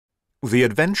The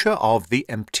Adventure of the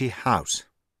Empty House.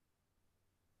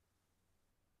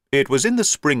 It was in the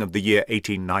spring of the year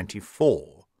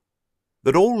 1894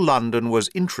 that all London was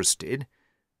interested,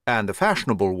 and the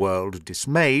fashionable world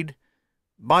dismayed,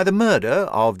 by the murder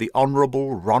of the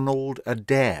Honourable Ronald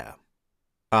Adair,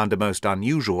 under most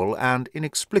unusual and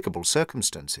inexplicable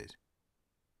circumstances.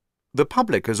 The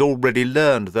public has already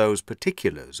learned those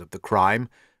particulars of the crime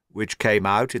which came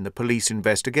out in the police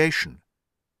investigation,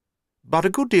 but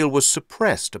a good deal was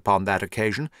suppressed upon that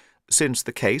occasion, since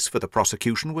the case for the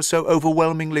prosecution was so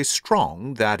overwhelmingly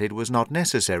strong that it was not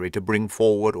necessary to bring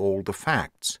forward all the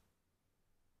facts.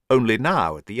 Only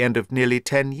now, at the end of nearly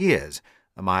 10 years,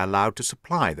 am I allowed to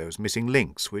supply those missing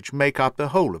links which make up the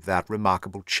whole of that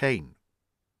remarkable chain.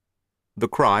 The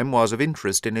crime was of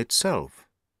interest in itself,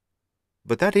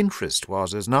 but that interest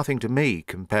was as nothing to me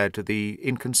compared to the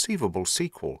inconceivable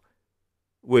sequel,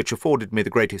 which afforded me the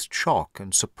greatest shock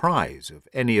and surprise of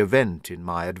any event in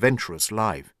my adventurous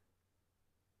life.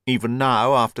 Even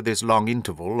now, after this long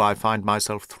interval, I find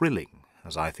myself thrilling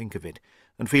as I think of it,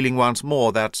 and feeling once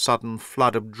more that sudden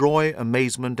flood of joy,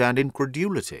 amazement, and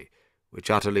incredulity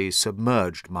which utterly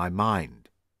submerged my mind.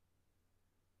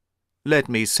 Let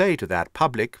me say to that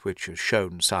public which has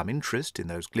shown some interest in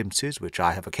those glimpses which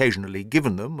I have occasionally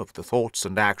given them of the thoughts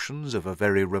and actions of a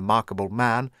very remarkable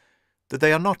man, that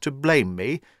they are not to blame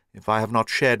me if I have not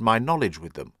shared my knowledge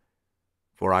with them,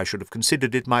 for I should have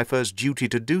considered it my first duty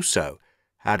to do so,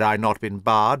 had I not been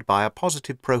barred by a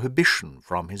positive prohibition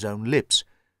from his own lips,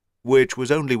 which was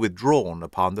only withdrawn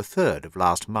upon the 3rd of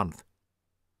last month.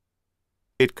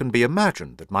 It can be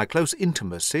imagined that my close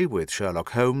intimacy with Sherlock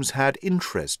Holmes had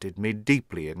interested me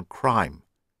deeply in crime,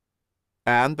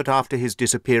 and that after his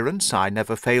disappearance I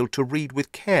never failed to read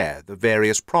with care the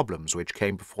various problems which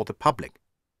came before the public,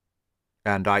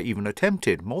 and I even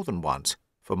attempted more than once,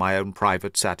 for my own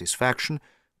private satisfaction,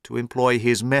 to employ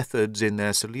his methods in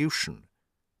their solution,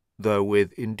 though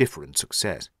with indifferent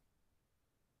success.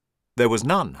 There was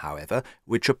none, however,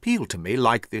 which appealed to me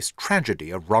like this tragedy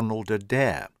of Ronald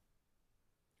Adair.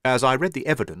 As I read the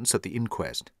evidence at the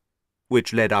inquest,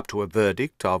 which led up to a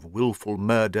verdict of wilful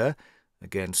murder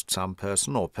against some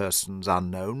person or persons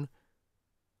unknown,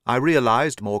 I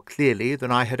realized more clearly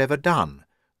than I had ever done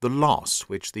the loss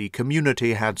which the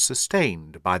community had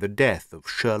sustained by the death of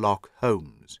Sherlock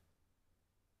Holmes.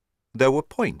 There were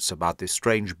points about this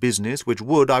strange business which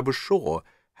would, I was sure,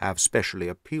 have specially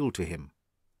appealed to him,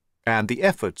 and the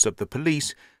efforts of the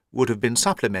police would have been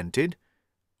supplemented,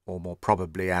 or more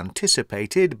probably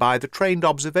anticipated, by the trained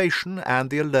observation and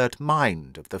the alert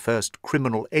mind of the first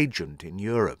criminal agent in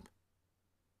Europe.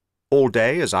 All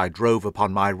day, as I drove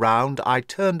upon my round, I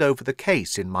turned over the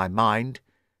case in my mind,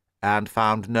 and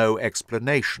found no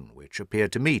explanation which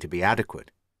appeared to me to be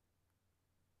adequate.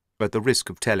 At the risk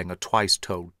of telling a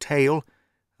twice-told tale,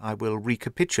 I will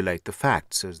recapitulate the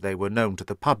facts as they were known to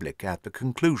the public at the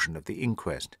conclusion of the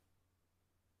inquest.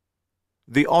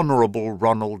 The Honourable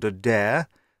Ronald Adair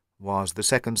was the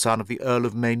second son of the Earl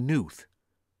of Maynooth,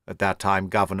 at that time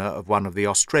governor of one of the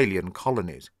Australian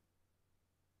colonies.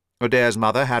 Adair's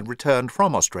mother had returned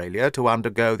from Australia to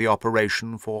undergo the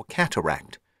operation for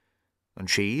cataract, and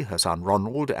she, her son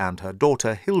Ronald, and her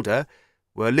daughter Hilda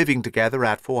were living together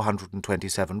at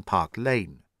 427 Park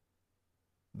Lane.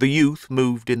 The youth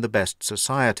moved in the best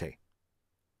society,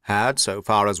 had, so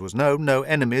far as was known, no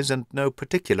enemies and no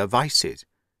particular vices.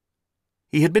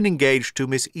 He had been engaged to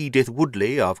Miss Edith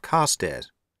Woodley of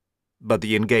Carstairs, but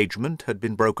the engagement had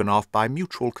been broken off by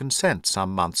mutual consent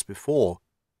some months before,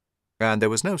 and there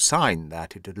was no sign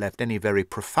that it had left any very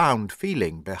profound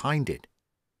feeling behind it.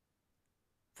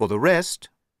 For the rest,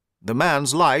 the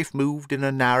man's life moved in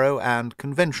a narrow and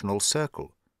conventional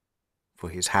circle, for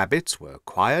his habits were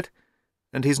quiet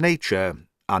and his nature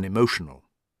unemotional.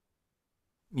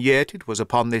 Yet it was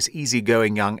upon this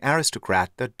easy-going young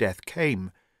aristocrat that death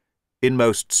came, in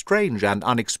most strange and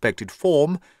unexpected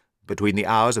form, between the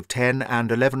hours of 10 and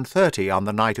 11:30 on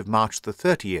the night of March the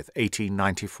 30th,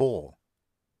 1894.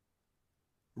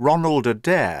 Ronald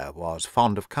Adair was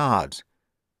fond of cards,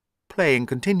 playing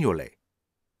continually,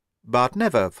 but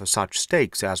never for such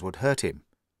stakes as would hurt him.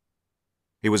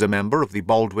 He was a member of the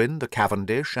Baldwin, the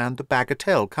Cavendish, and the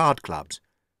Bagatelle card clubs.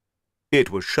 It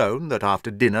was shown that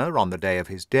after dinner on the day of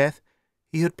his death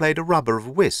he had played a rubber of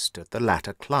whist at the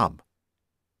latter club.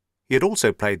 He had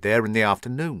also played there in the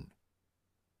afternoon.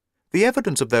 The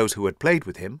evidence of those who had played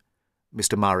with him,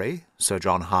 Mr. Murray, Sir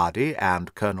John Hardy,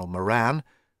 and Colonel Moran,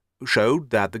 showed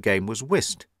that the game was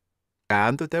whist,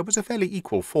 and that there was a fairly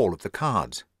equal fall of the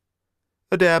cards.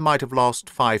 Adair might have lost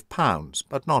 £5,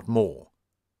 but not more.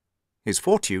 His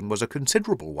fortune was a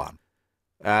considerable one,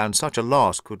 and such a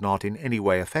loss could not in any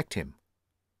way affect him.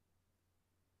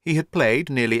 He had played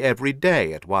nearly every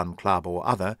day at one club or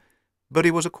other, but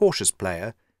he was a cautious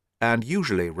player, and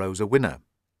usually rose a winner.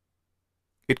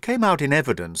 It came out in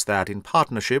evidence that in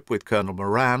partnership with Colonel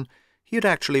Moran he had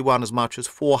actually won as much as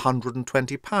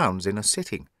 £420 in a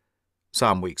sitting,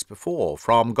 some weeks before,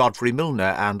 from Godfrey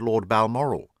Milner and Lord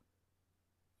Balmoral.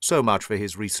 So much for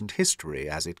his recent history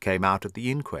as it came out at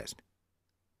the inquest.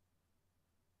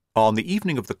 On the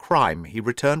evening of the crime he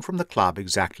returned from the club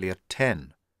exactly at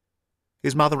 10.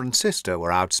 His mother and sister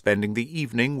were out spending the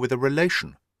evening with a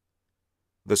relation.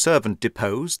 The servant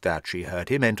deposed that she heard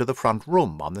him enter the front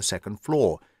room on the second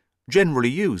floor, generally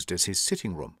used as his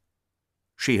sitting room.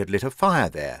 She had lit a fire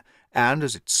there, and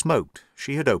as it smoked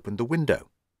she had opened the window.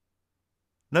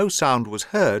 No sound was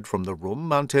heard from the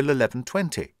room until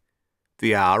 11:20,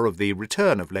 the hour of the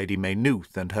return of Lady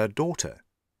Maynooth and her daughter.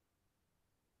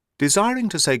 Desiring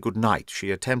to say good night,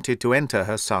 she attempted to enter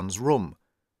her son's room.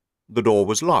 The door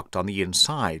was locked on the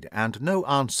inside, and no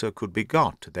answer could be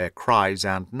got to their cries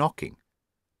and knocking.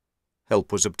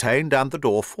 Help was obtained and the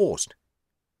door forced.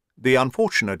 The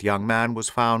unfortunate young man was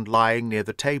found lying near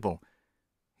the table.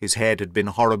 His head had been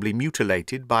horribly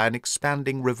mutilated by an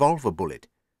expanding revolver bullet,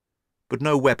 but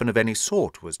no weapon of any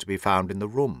sort was to be found in the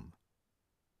room.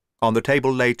 On the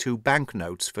table lay 2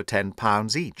 banknotes for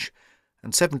 £10 each,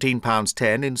 and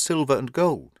 £17.10 in silver and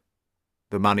gold,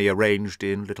 the money arranged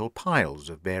in little piles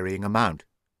of varying amount.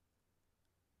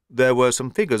 There were some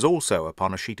figures also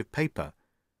upon a sheet of paper,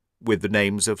 with the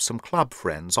names of some club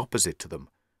friends opposite to them,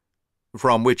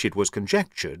 from which it was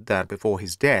conjectured that before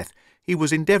his death he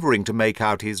was endeavouring to make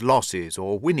out his losses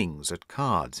or winnings at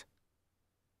cards.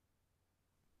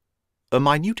 A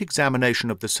minute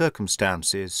examination of the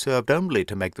circumstances served only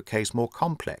to make the case more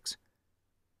complex.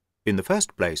 In the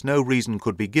first place, no reason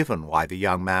could be given why the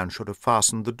young man should have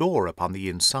fastened the door upon the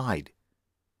inside.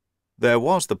 There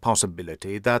was the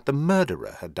possibility that the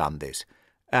murderer had done this,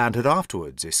 and had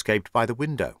afterwards escaped by the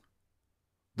window.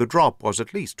 The drop was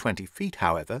at least 20 feet,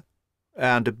 however,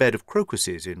 and a bed of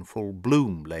crocuses in full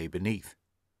bloom lay beneath.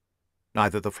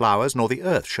 Neither the flowers nor the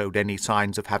earth showed any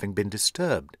signs of having been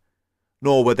disturbed,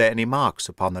 nor were there any marks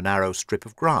upon the narrow strip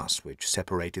of grass which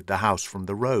separated the house from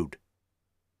the road.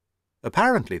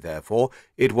 Apparently, therefore,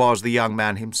 it was the young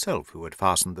man himself who had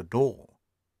fastened the door.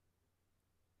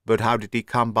 But how did he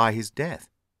come by his death?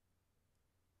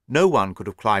 No one could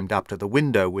have climbed up to the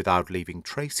window without leaving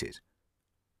traces.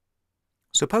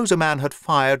 Suppose a man had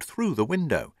fired through the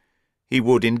window, he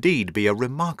would indeed be a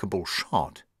remarkable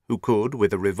shot who could,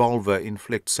 with a revolver,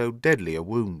 inflict so deadly a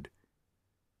wound.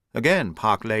 Again,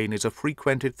 Park Lane is a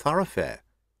frequented thoroughfare.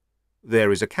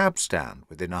 There is a cab stand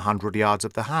within 100 yards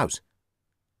of the house.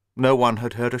 No one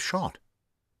had heard a shot.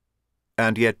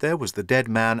 And yet there was the dead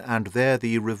man, and there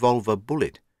the revolver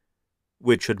bullet,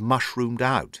 which had mushroomed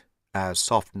out, as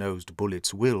soft-nosed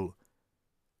bullets will,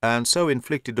 and so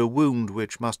inflicted a wound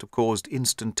which must have caused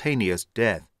instantaneous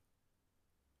death.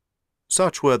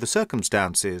 Such were the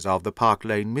circumstances of the Park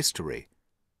Lane mystery,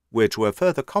 which were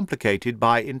further complicated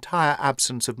by entire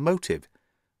absence of motive,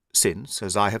 since,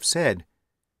 as I have said,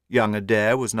 young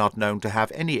Adair was not known to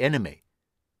have any enemy,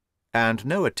 and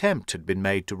no attempt had been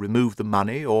made to remove the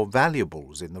money or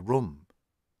valuables in the room.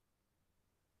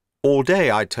 All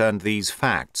day I turned these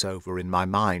facts over in my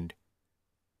mind,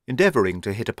 endeavouring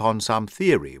to hit upon some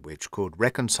theory which could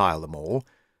reconcile them all,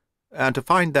 and to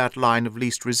find that line of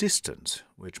least resistance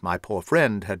which my poor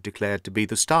friend had declared to be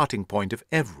the starting point of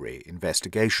every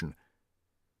investigation.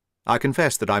 I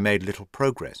confess that I made little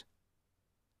progress.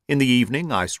 In the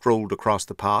evening I strolled across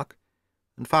the park,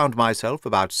 and found myself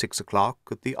about 6 o'clock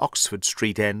at the Oxford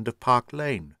Street end of Park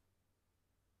Lane.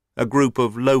 A group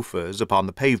of loafers upon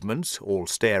the pavements, all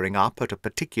staring up at a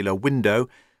particular window,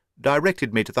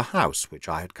 directed me to the house which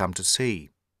I had come to see.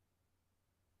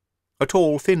 A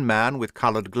tall, thin man with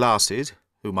coloured glasses,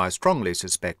 whom I strongly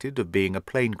suspected of being a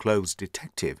plain-clothes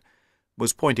detective,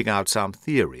 was pointing out some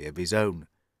theory of his own,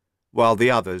 while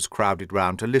the others crowded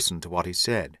round to listen to what he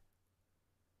said.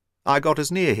 I got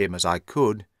as near him as I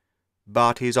could,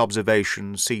 but his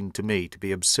observations seemed to me to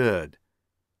be absurd,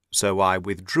 so I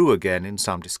withdrew again in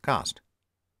some disgust.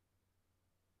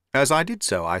 As I did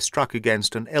so, I struck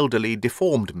against an elderly,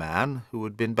 deformed man who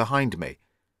had been behind me,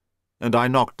 and I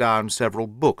knocked down several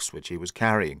books which he was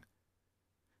carrying.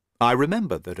 I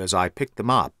remember that as I picked them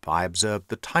up I observed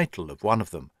the title of one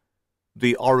of them,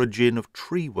 The Origin of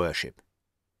Tree Worship,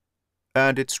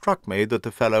 and it struck me that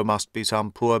the fellow must be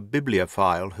some poor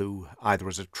bibliophile who, either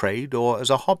as a trade or as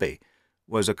a hobby,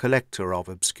 was a collector of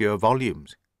obscure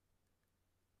volumes.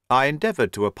 I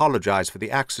endeavoured to apologize for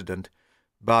the accident,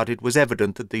 but it was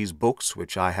evident that these books,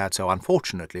 which I had so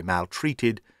unfortunately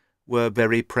maltreated, were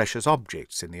very precious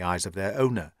objects in the eyes of their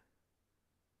owner.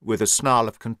 With a snarl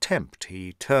of contempt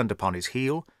he turned upon his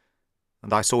heel,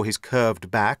 and I saw his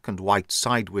curved back and white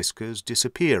side-whiskers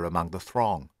disappear among the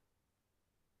throng.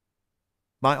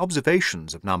 My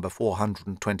observations of number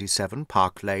 427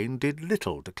 Park Lane did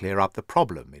little to clear up the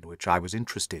problem in which I was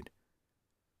interested.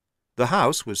 The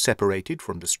house was separated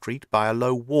from the street by a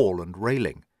low wall and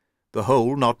railing, the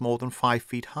whole not more than 5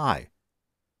 feet high.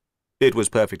 It was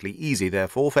perfectly easy,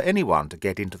 therefore, for anyone to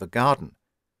get into the garden,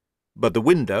 but the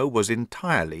window was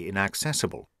entirely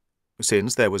inaccessible,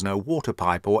 since there was no water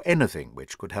pipe or anything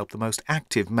which could help the most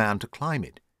active man to climb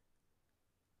it.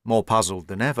 More puzzled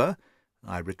than ever,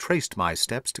 I retraced my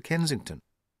steps to Kensington.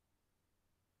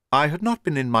 I had not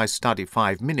been in my study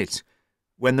 5 minutes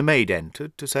when the maid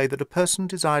entered to say that a person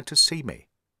desired to see me.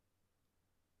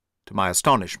 To my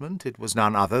astonishment, it was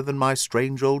none other than my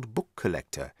strange old book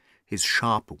collector, his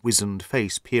sharp, wizened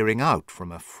face peering out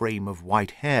from a frame of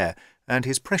white hair, and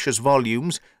his precious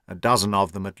volumes, a dozen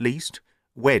of them at least,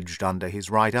 wedged under his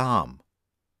right arm.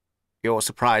 "You're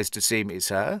surprised to see me,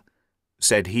 sir?"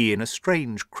 said he in a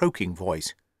strange, croaking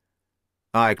voice.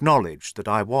 I acknowledged that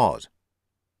I was.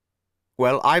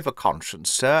 "Well, I've a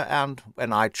conscience, sir, and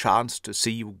when I chanced to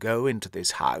see you go into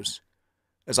this house,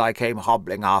 as I came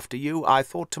hobbling after you, I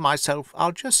thought to myself,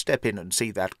 I'll just step in and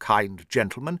see that kind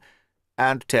gentleman,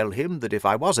 and tell him that if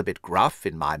I was a bit gruff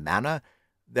in my manner,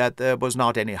 that there was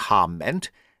not any harm meant,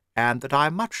 and that I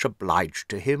am much obliged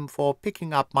to him for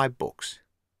picking up my books."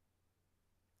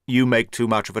 "You make too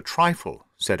much of a trifle,"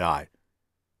 said I.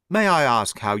 "May I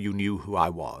ask how you knew who I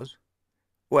was?"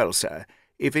 "Well, sir,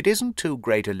 if it isn't too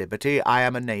great a liberty, I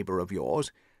am a neighbour of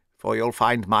yours, for you'll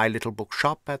find my little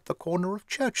bookshop at the corner of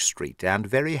Church Street, and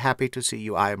very happy to see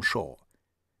you, I am sure.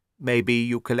 Maybe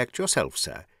you collect yourself,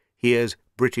 sir. Here's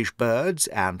British Birds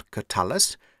and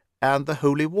Catullus and the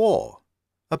Holy War.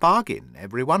 A bargain,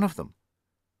 every one of them.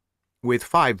 With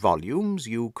 5 volumes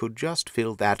you could just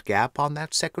fill that gap on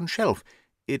that second shelf.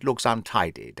 It looks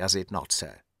untidy, does it not,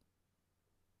 sir?"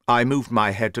 I moved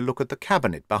my head to look at the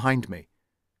cabinet behind me.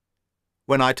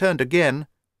 When I turned again,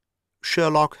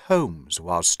 Sherlock Holmes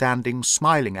was standing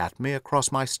smiling at me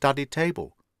across my study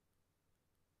table.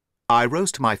 I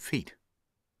rose to my feet,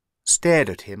 stared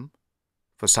at him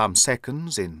for some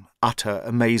seconds in utter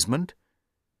amazement,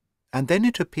 and then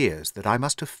it appears that I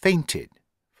must have fainted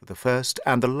for the first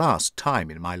and the last time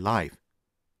in my life.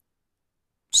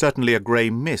 Certainly a grey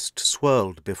mist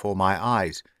swirled before my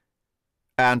eyes,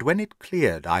 and when it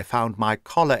cleared I found my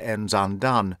collar ends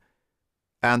undone,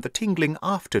 and the tingling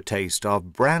aftertaste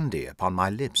of brandy upon my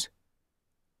lips.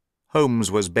 Holmes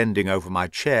was bending over my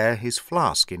chair, his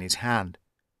flask in his hand.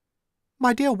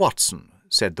 "My dear Watson,"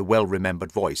 said the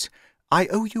well-remembered voice, "I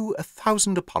owe you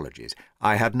 1,000 apologies.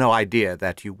 I had no idea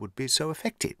that you would be so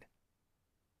affected."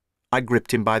 I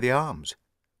gripped him by the arms.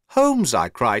 "Holmes," I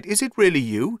cried, "is it really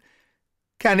you?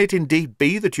 Can it indeed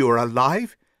be that you are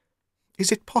alive?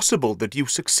 Is it possible that you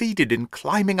succeeded in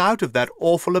climbing out of that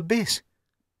awful abyss?"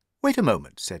 "Wait a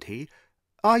moment," said he.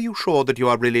 "Are you sure that you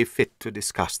are really fit to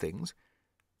discuss things?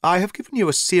 I have given you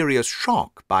a serious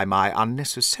shock by my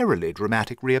unnecessarily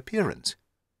dramatic reappearance."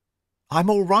 "I'm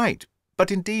all right,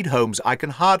 but indeed, Holmes, I can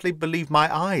hardly believe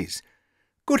my eyes.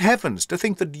 Good heavens, to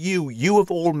think that you of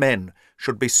all men,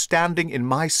 should be standing in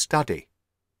my study."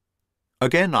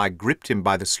 Again I gripped him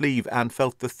by the sleeve and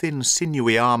felt the thin,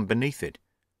 sinewy arm beneath it.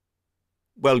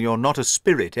 "Well, you're not a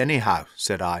spirit, anyhow,"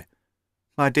 said I.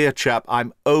 "My dear chap,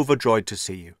 I'm overjoyed to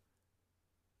see you.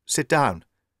 Sit down,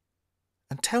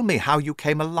 and tell me how you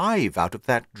came alive out of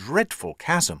that dreadful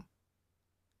chasm."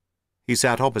 He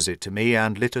sat opposite to me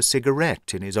and lit a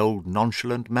cigarette in his old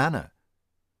nonchalant manner.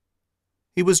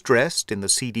 He was dressed in the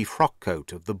seedy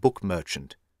frock-coat of the book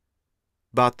merchant,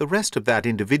 but the rest of that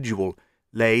individual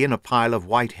lay in a pile of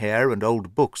white hair and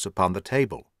old books upon the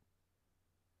table.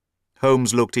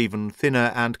 Holmes looked even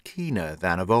thinner and keener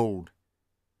than of old,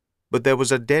 but there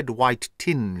was a dead-white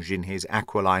tinge in his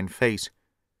aquiline face,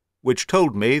 which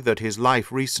told me that his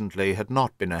life recently had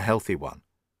not been a healthy one.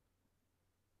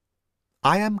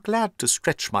 "I am glad to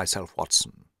stretch myself,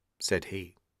 Watson," said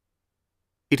he.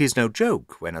 "It is no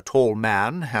joke when a tall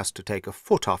man has to take a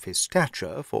foot off his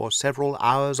stature for several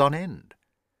hours on end.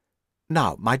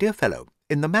 Now, my dear fellow,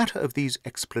 in the matter of these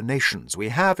explanations we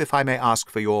have, if I may ask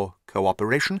for your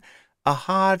cooperation, a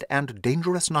hard and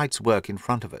dangerous night's work in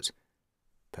front of us.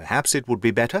 Perhaps it would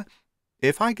be better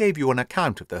if I gave you an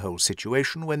account of the whole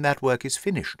situation when that work is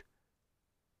finished.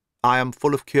 I am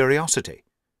full of curiosity.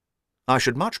 I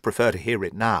should much prefer to hear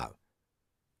it now.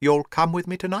 You'll come with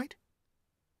me tonight?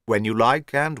 When you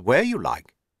like and where you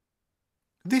like."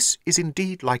 This is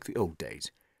indeed like the old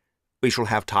days. We shall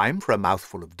have time for a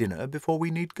mouthful of dinner before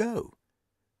we need go.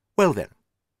 Well then,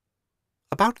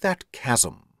 about that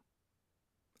chasm.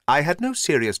 I had no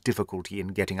serious difficulty in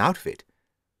getting out of it,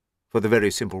 for the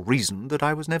very simple reason that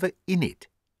I was never in it.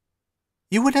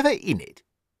 You were never in it?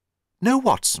 No,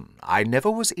 Watson, I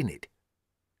never was in it.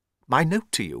 My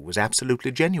note to you was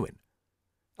absolutely genuine.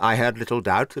 I had little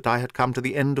doubt that I had come to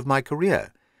the end of my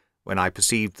career, when I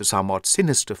perceived the somewhat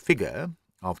sinister figure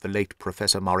of the late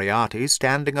Professor Moriarty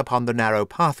standing upon the narrow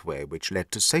pathway which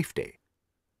led to safety.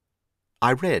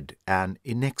 I read an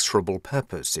inexorable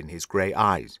purpose in his grey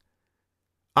eyes.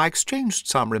 I exchanged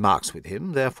some remarks with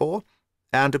him, therefore,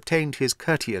 and obtained his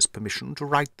courteous permission to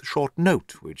write the short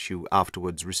note which you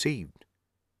afterwards received.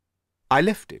 I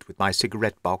left it with my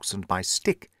cigarette-box and my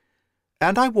stick,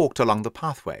 and I walked along the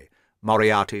pathway,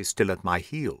 Moriarty still at my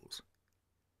heels.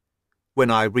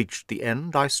 When I reached the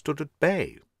end, I stood at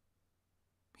bay.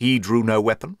 He drew no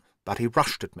weapon, but he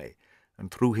rushed at me,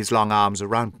 and threw his long arms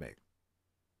around me.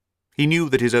 He knew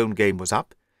that his own game was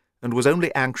up, and was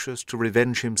only anxious to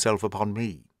revenge himself upon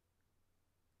me.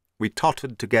 We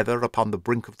tottered together upon the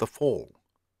brink of the fall.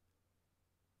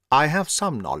 I have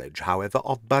some knowledge, however,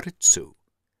 of baritsu,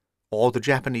 or the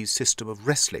Japanese system of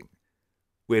wrestling,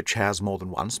 which has more than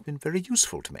once been very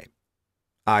useful to me.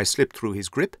 I slipped through his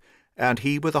grip, and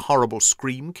he with a horrible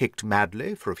scream kicked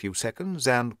madly for a few seconds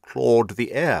and clawed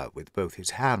the air with both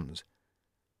his hands.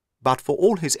 But for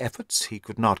all his efforts he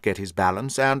could not get his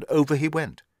balance, and over he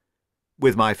went.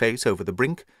 With my face over the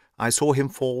brink, I saw him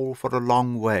fall for a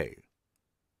long way.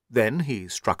 Then he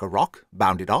struck a rock,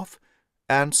 bounded off,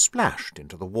 and splashed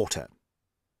into the water.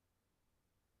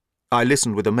 I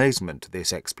listened with amazement to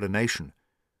this explanation,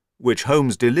 which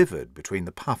Holmes delivered between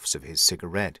the puffs of his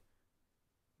cigarette.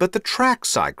 "But the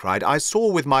tracks," I cried, "I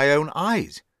saw with my own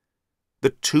eyes.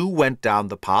 The two went down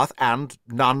the path, and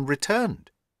none returned."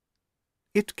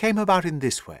 It came about in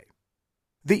this way.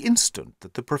 The instant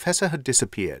that the Professor had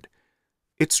disappeared,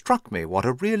 it struck me what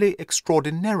a really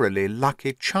extraordinarily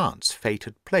lucky chance fate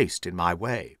had placed in my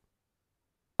way.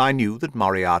 I knew that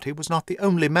Moriarty was not the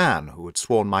only man who had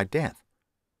sworn my death.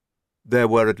 There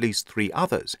were at least 3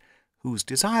 others, whose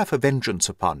desire for vengeance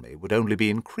upon me would only be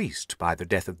increased by the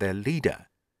death of their leader.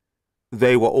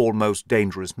 They were all most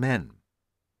dangerous men.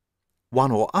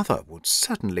 One or other would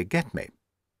certainly get me.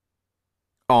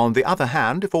 On the other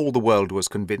hand, if all the world was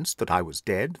convinced that I was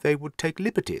dead, they would take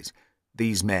liberties.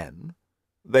 These men,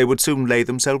 they would soon lay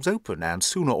themselves open, and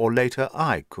sooner or later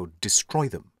I could destroy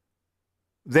them.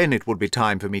 Then it would be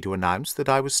time for me to announce that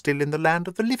I was still in the land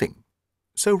of the living.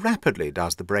 So rapidly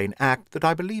does the brain act that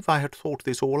I believe I had thought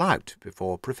this all out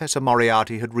before Professor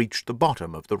Moriarty had reached the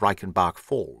bottom of the Reichenbach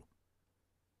Fall.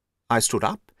 I stood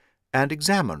up and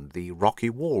examined the rocky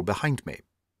wall behind me.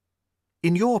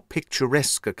 In your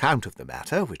picturesque account of the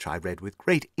matter, which I read with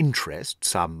great interest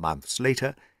some months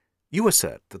later, you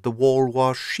assert that the wall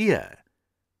was sheer.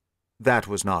 That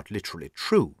was not literally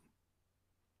true.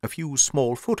 A few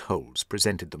small footholds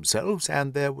presented themselves,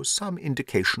 and there was some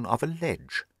indication of a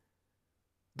ledge.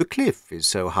 The cliff is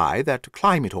so high that to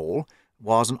climb it all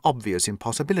was an obvious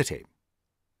impossibility,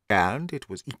 and it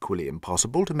was equally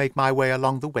impossible to make my way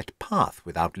along the wet path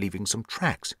without leaving some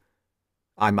tracks.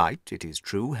 I might, it is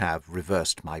true, have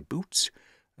reversed my boots,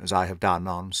 as I have done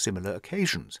on similar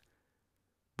occasions,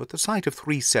 but the sight of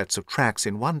 3 sets of tracks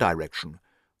in one direction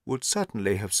would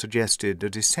certainly have suggested a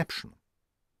deception.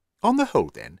 On the whole,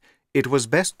 then, it was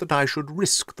best that I should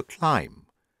risk the climb.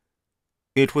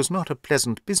 It was not a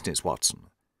pleasant business, Watson.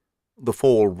 The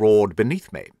fall roared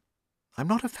beneath me. I'm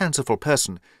not a fanciful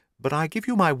person, but I give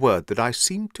you my word that I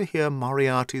seemed to hear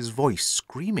Moriarty's voice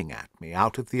screaming at me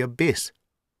out of the abyss.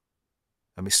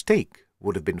 A mistake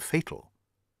would have been fatal.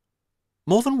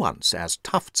 More than once, as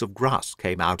tufts of grass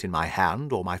came out in my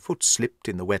hand or my foot slipped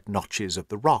in the wet notches of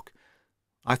the rock,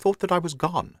 I thought that I was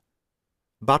gone.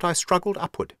 But I struggled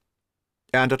upward,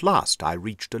 and at last I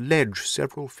reached a ledge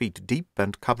several feet deep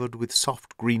and covered with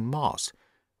soft green moss,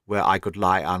 where I could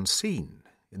lie unseen,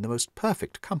 in the most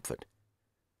perfect comfort.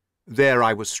 There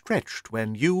I was stretched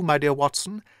when you, my dear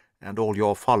Watson, and all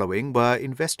your following were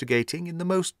investigating in the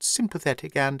most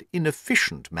sympathetic and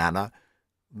inefficient manner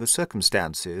the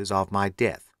circumstances of my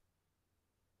death.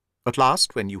 At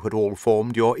last, when you had all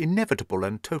formed your inevitable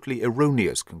and totally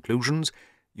erroneous conclusions,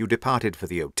 you departed for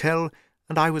the hotel,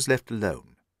 and I was left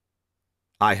alone.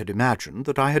 I had imagined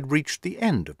that I had reached the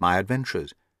end of my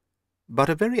adventures, but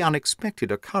a very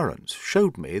unexpected occurrence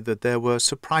showed me that there were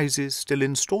surprises still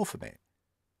in store for me.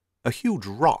 A huge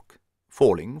rock,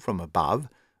 falling from above,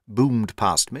 boomed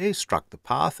past me, struck the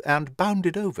path, and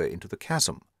bounded over into the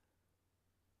chasm.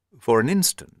 For an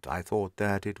instant I thought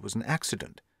that it was an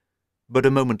accident, but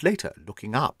a moment later,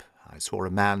 looking up, I saw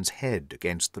a man's head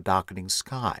against the darkening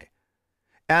sky,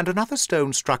 and another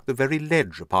stone struck the very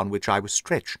ledge upon which I was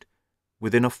stretched,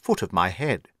 within a foot of my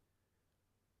head.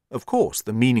 Of course,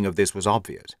 the meaning of this was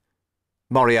obvious.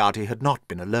 Moriarty had not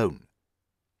been alone.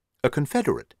 A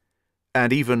confederate,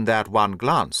 and even that one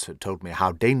glance had told me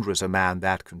how dangerous a man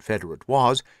that confederate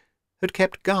was, had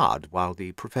kept guard while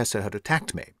the professor had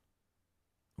attacked me.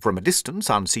 From a distance,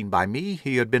 unseen by me,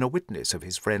 he had been a witness of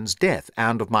his friend's death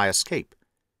and of my escape.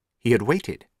 He had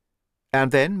waited,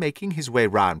 and then, making his way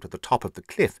round to the top of the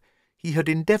cliff, he had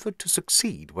endeavoured to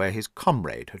succeed where his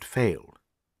comrade had failed.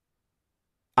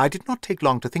 I did not take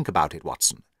long to think about it,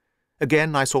 Watson.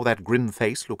 Again I saw that grim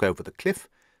face look over the cliff,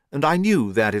 and I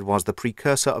knew that it was the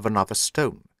precursor of another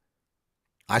stone.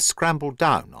 I scrambled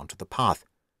down onto the path.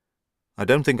 I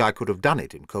don't think I could have done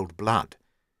it in cold blood.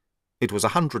 It was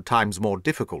 100 times more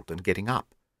difficult than getting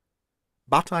up.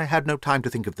 But I had no time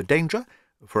to think of the danger,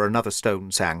 for another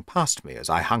stone sang past me as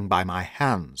I hung by my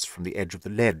hands from the edge of the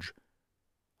ledge.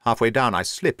 Halfway down I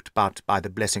slipped, but by the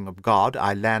blessing of God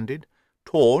I landed,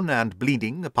 torn and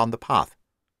bleeding, upon the path.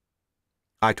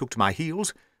 I took to my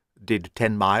heels, did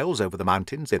 10 miles over the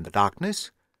mountains in the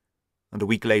darkness, and a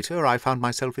week later I found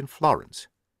myself in Florence,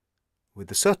 with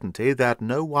the certainty that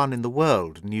no one in the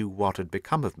world knew what had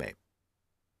become of me.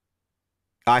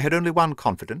 I had only one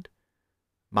confidant,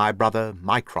 my brother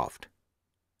Mycroft.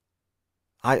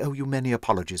 I owe you many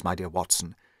apologies, my dear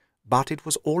Watson, but it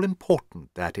was all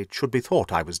important that it should be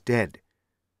thought I was dead,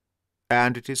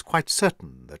 and it is quite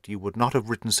certain that you would not have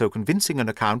written so convincing an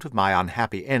account of my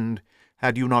unhappy end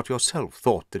had you not yourself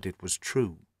thought that it was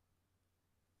true.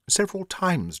 Several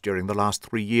times during the last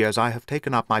 3 years I have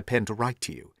taken up my pen to write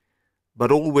to you,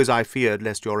 but always I feared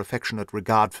lest your affectionate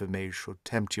regard for me should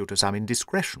tempt you to some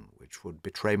indiscretion which would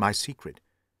betray my secret.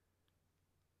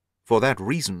 For that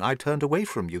reason I turned away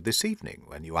from you this evening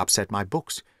when you upset my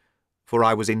books, for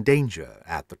I was in danger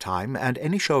at the time, and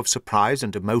any show of surprise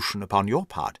and emotion upon your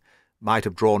part might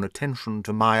have drawn attention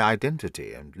to my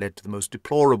identity and led to the most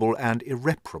deplorable and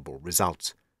irreparable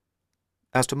results.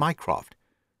 As to Mycroft,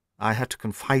 I had to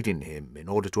confide in him in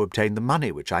order to obtain the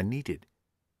money which I needed.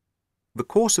 The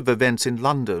course of events in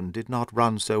London did not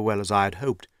run so well as I had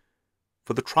hoped,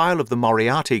 for the trial of the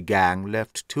Moriarty gang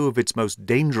left 2 of its most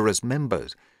dangerous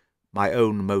members, my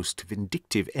own most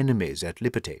vindictive enemies, at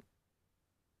liberty.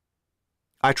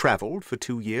 I travelled for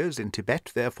 2 years in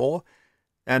Tibet, therefore,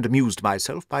 and amused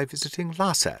myself by visiting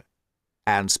Lhasa,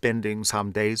 and spending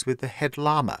some days with the head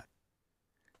Lama.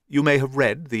 You may have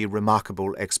read the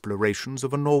remarkable explorations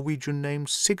of a Norwegian named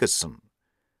Sigerson,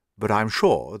 but I am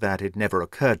sure that it never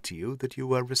occurred to you that you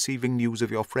were receiving news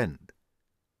of your friend.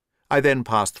 I then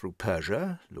passed through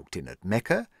Persia, looked in at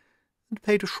Mecca, and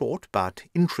paid a short but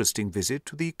interesting visit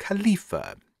to the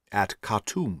Khalifa at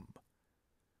Khartoum,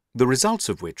 the results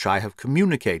of which I have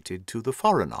communicated to the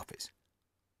Foreign Office.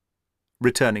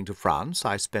 Returning to France,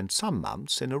 I spent some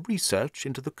months in a research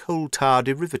into the coal tar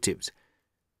derivatives,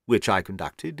 which I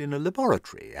conducted in a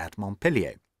laboratory at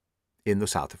Montpellier, in the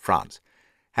south of France.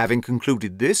 Having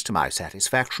concluded this to my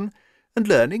satisfaction, and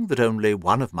learning that only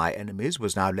one of my enemies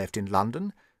was now left in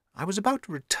London, I was about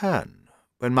to return,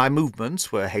 when my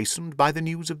movements were hastened by the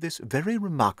news of this very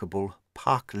remarkable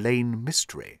Park Lane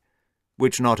mystery,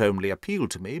 which not only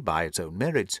appealed to me by its own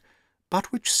merits,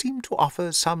 but which seemed to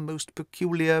offer some most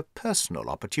peculiar personal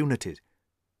opportunities.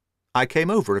 I came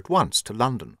over at once to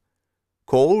London,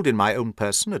 called in my own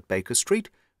person at Baker Street,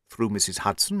 threw Mrs.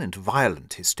 Hudson into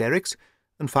violent hysterics,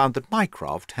 and found that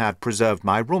Mycroft had preserved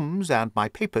my rooms and my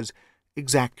papers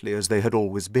exactly as they had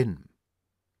always been.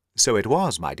 So it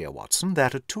was, my dear Watson,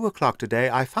 that at 2 o'clock today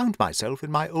I found myself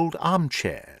in my old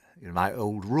armchair, in my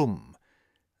old room,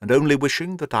 and only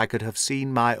wishing that I could have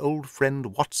seen my old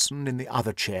friend Watson in the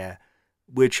other chair,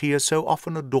 which he has so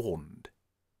often adorned.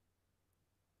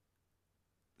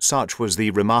 Such was the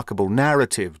remarkable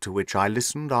narrative to which I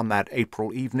listened on that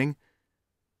April evening,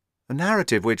 a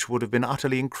narrative which would have been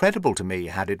utterly incredible to me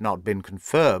had it not been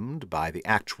confirmed by the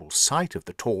actual sight of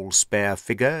the tall, spare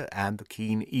figure and the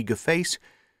keen, eager face,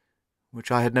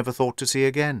 which I had never thought to see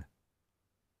again.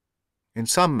 In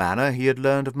some manner he had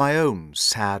learned of my own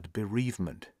sad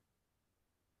bereavement,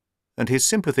 and his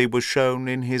sympathy was shown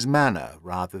in his manner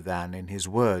rather than in his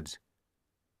words.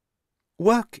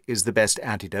 "Work is the best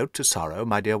antidote to sorrow,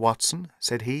 my dear Watson,"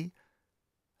 said he,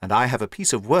 "and I have a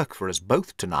piece of work for us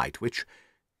both tonight which,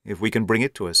 if we can bring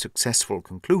it to a successful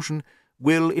conclusion,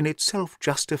 will in itself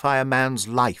justify a man's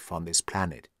life on this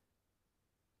planet."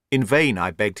 In vain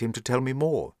I begged him to tell me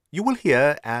more. "You will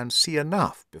hear and see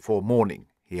enough before morning,"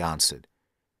 he answered.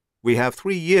 We have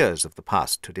 3 years of the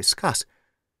past to discuss.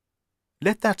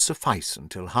 Let that suffice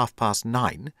until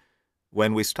 9:30,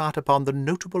 when we start upon the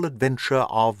notable adventure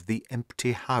of the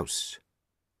empty house.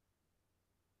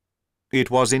 It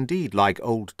was indeed like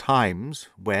old times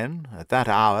when, at that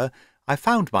hour, I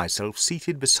found myself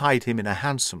seated beside him in a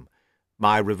hansom,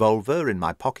 my revolver in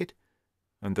my pocket,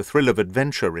 and the thrill of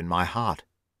adventure in my heart.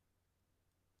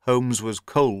 Holmes was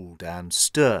cold and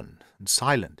stern and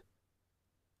silent.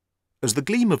 As the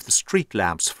gleam of the street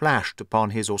lamps flashed upon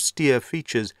his austere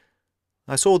features,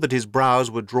 I saw that his brows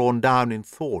were drawn down in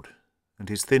thought, and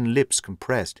his thin lips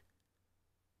compressed.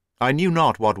 I knew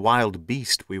not what wild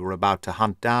beast we were about to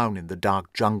hunt down in the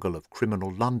dark jungle of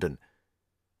criminal London,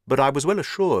 but I was well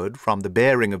assured, from the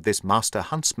bearing of this master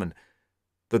huntsman,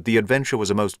 that the adventure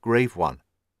was a most grave one,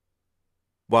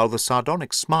 while the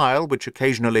sardonic smile which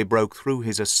occasionally broke through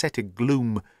his ascetic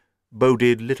gloom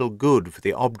boded little good for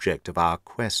the object of our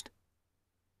quest.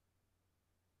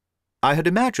 I had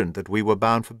imagined that we were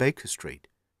bound for Baker Street,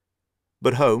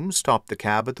 but Holmes stopped the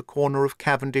cab at the corner of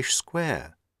Cavendish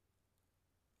Square.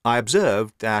 I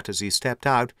observed that, as he stepped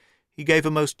out, he gave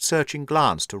a most searching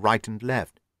glance to right and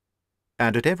left,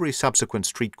 and at every subsequent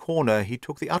street corner he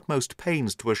took the utmost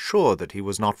pains to assure that he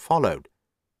was not followed.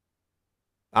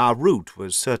 Our route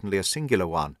was certainly a singular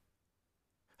one.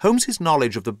 Holmes's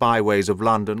knowledge of the byways of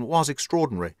London was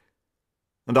extraordinary,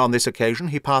 and on this occasion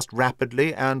he passed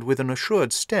rapidly and with an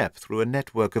assured step through a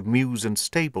network of mews and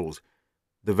stables,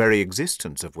 the very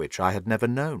existence of which I had never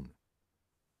known.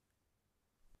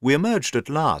 We emerged at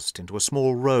last into a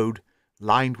small road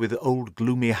lined with old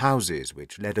gloomy houses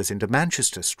which led us into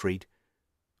Manchester Street,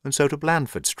 and so to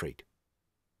Blandford Street.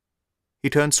 He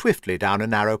turned swiftly down a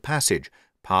narrow passage,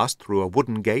 passed through a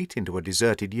wooden gate into a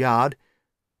deserted yard,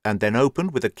 and then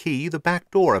opened with a key the back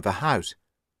door of a house.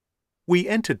 We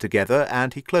entered together,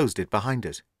 and he closed it behind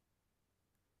us.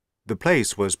 The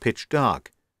place was pitch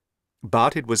dark,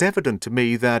 but it was evident to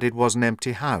me that it was an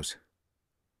empty house.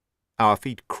 Our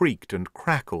feet creaked and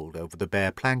crackled over the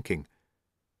bare planking,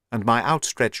 and my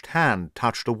outstretched hand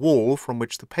touched a wall from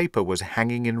which the paper was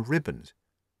hanging in ribbons.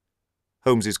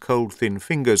 Holmes's cold, thin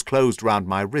fingers closed round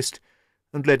my wrist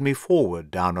and led me forward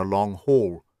down a long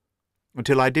hall,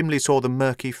 until I dimly saw the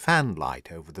murky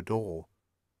fanlight over the door.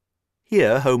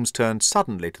 Here Holmes turned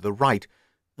suddenly to the right,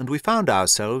 and we found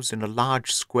ourselves in a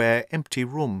large, square, empty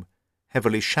room,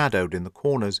 heavily shadowed in the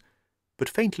corners, but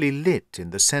faintly lit in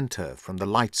the centre from the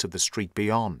lights of the street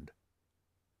beyond.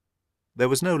 There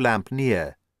was no lamp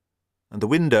near, and the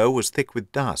window was thick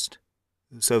with dust,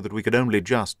 so that we could only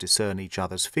just discern each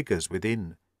other's figures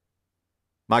within.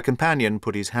 My companion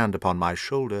put his hand upon my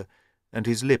shoulder, and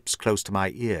his lips close to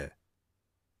my ear.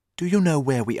 "Do you know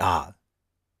where we are?"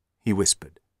 he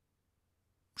whispered.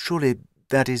 "Surely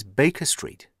that is Baker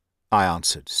Street," I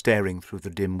answered, staring through the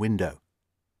dim window.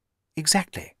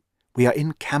 "Exactly. We are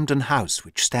in Camden House,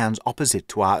 which stands opposite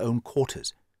to our own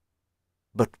quarters.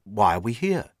 But why are we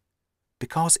here?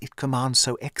 Because it commands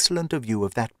so excellent a view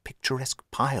of that picturesque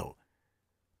pile.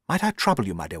 Might I trouble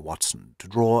you, my dear Watson, to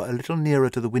draw a little nearer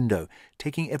to the window,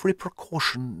 taking every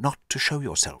precaution not to show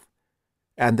yourself,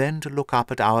 and then to look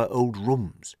up at our old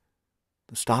rooms,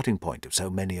 the starting point of so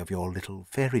many of your little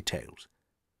fairy tales.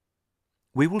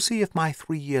 We will see if my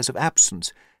 3 years of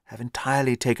absence have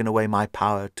entirely taken away my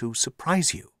power to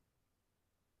surprise you."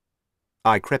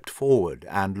 I crept forward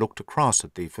and looked across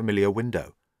at the familiar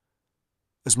window.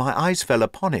 As my eyes fell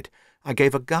upon it, I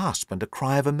gave a gasp and a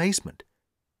cry of amazement.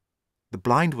 The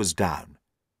blind was down,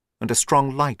 and a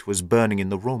strong light was burning in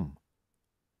the room.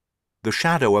 The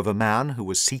shadow of a man who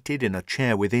was seated in a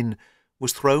chair within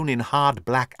was thrown in hard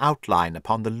black outline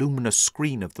upon the luminous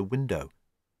screen of the window.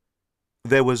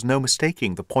 There was no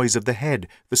mistaking the poise of the head,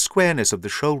 the squareness of the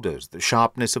shoulders, the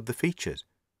sharpness of the features.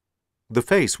 The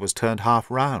face was turned half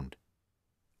round,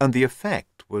 and the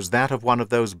effect was that of one of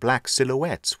those black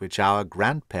silhouettes which our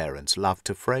grandparents loved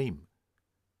to frame.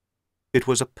 It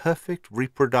was a perfect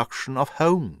reproduction of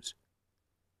Holmes.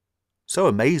 So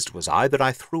amazed was I that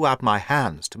I threw out my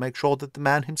hands to make sure that the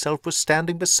man himself was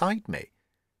standing beside me.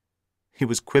 He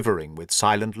was quivering with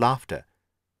silent laughter.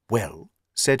 "Well,"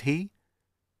 said he.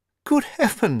 "Good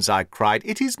heavens!" I cried,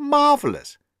 "it is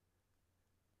marvellous!"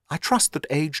 "I trust that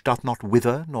age doth not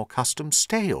wither nor custom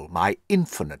stale my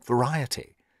infinite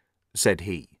variety," said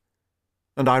he,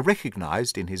 and I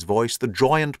recognized in his voice the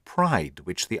joy and pride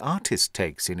which the artist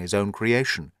takes in his own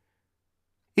creation.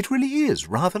 "It really is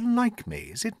rather like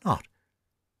me, is it not?"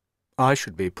 "I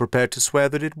should be prepared to swear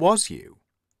that it was you."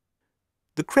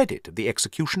 "The credit of the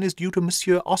execution is due to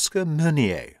Monsieur Oscar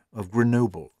Meunier of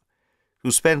Grenoble,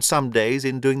 who spent some days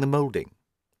in doing the moulding.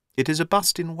 It is a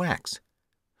bust in wax.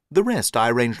 The rest I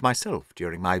arranged myself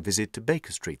during my visit to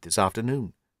Baker Street this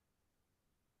afternoon.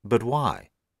 But why?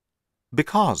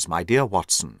 Because, my dear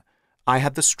Watson, I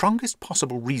had the strongest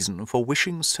possible reason for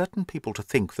wishing certain people to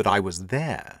think that I was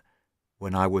there,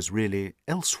 when I was really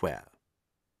elsewhere.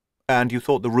 And you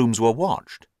thought the rooms were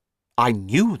watched? I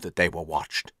knew that they were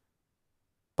watched.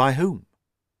 By whom?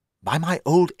 By my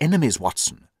old enemies,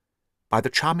 Watson. By the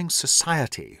charming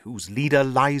society whose leader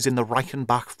lies in the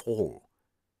Reichenbach Fall.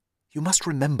 You must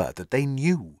remember that they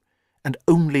knew, and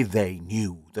only they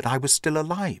knew, that I was still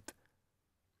alive.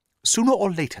 Sooner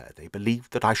or later they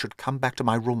believed that I should come back to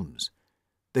my rooms.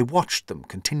 They watched them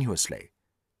continuously,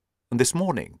 and this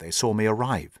morning they saw me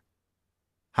arrive.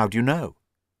 How do you know?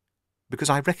 Because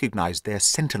I recognized their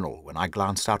sentinel when I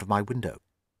glanced out of my window.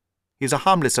 He is a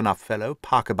harmless enough fellow,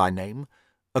 Parker by name,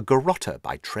 a garrotter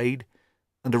by trade,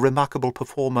 and a remarkable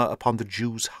performer upon the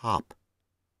Jew's harp.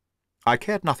 I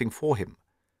cared nothing for him,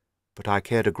 but I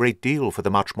cared a great deal for the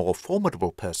much more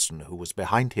formidable person who was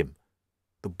behind him,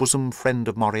 the bosom friend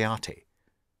of Moriarty,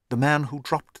 the man who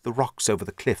dropped the rocks over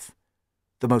the cliff,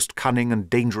 the most cunning and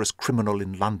dangerous criminal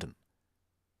in London.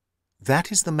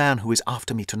 That is the man who is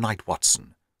after me tonight,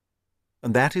 Watson,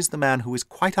 and that is the man who is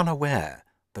quite unaware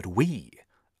that we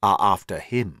are after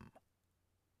him.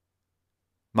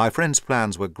 My friend's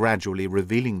plans were gradually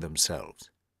revealing themselves.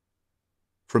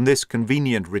 From this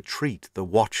convenient retreat the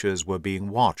watchers were being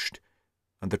watched,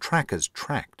 and the trackers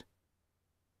tracked.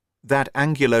 That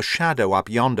angular shadow up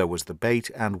yonder was the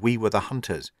bait, and we were the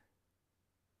hunters.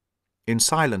 In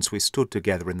silence we stood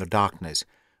together in the darkness,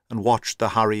 and watched the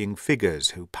hurrying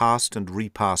figures who passed and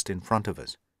repassed in front of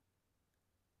us.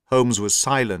 Holmes was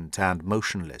silent and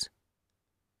motionless,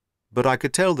 but I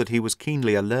could tell that he was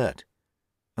keenly alert,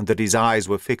 and that his eyes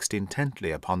were fixed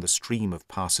intently upon the stream of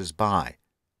passers-by.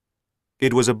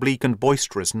 It was a bleak and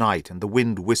boisterous night, and the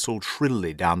wind whistled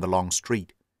shrilly down the long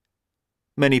street.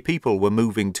 Many people were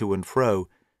moving to and fro,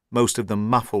 most of them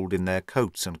muffled in their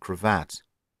coats and cravats.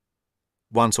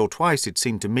 Once or twice it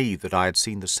seemed to me that I had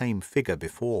seen the same figure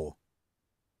before,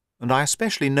 and I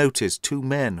especially noticed two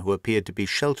men who appeared to be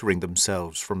sheltering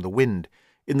themselves from the wind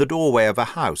in the doorway of a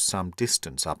house some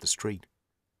distance up the street.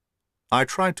 I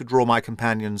tried to draw my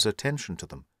companion's attention to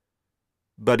them,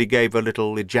 but he gave a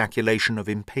little ejaculation of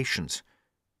impatience,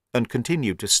 and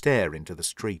continued to stare into the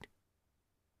street.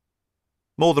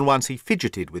 More than once he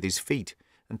fidgeted with his feet,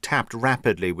 and tapped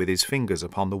rapidly with his fingers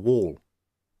upon the wall.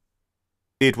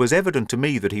 It was evident to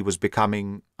me that he was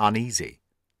becoming uneasy,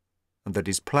 and that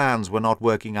his plans were not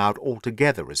working out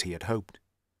altogether as he had hoped.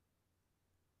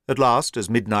 At last, as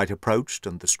midnight approached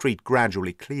and the street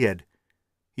gradually cleared,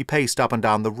 he paced up and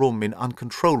down the room in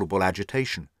uncontrollable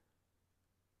agitation.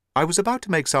 I was about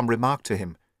to make some remark to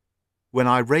him, when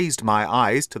I raised my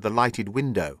eyes to the lighted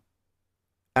window,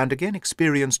 and again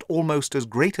experienced almost as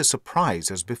great a surprise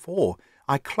as before.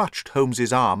 I clutched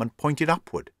Holmes's arm and pointed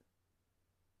upward.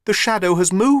 "The shadow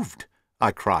has moved!"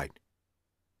 I cried.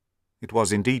 It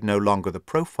was indeed no longer the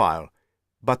profile,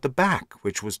 but the back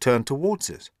which was turned towards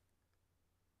us.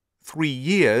 3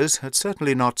 years had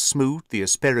certainly not smoothed the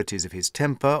asperities of his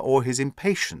temper or his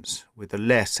impatience with a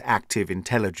less active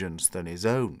intelligence than his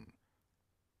own.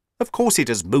 "Of course it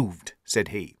has moved," said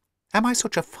he. "Am I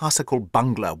such a farcical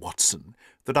bungler, Watson,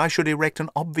 that I should erect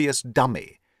an obvious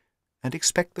dummy and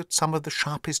expect that some of the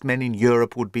sharpest men in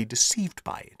Europe would be deceived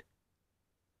by it?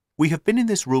 We have been in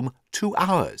this room 2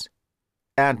 hours,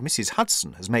 and Mrs.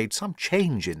 Hudson has made some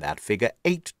change in that figure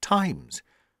 8 times,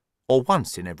 or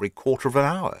once in every quarter of an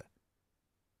hour.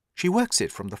 She works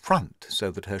it from the front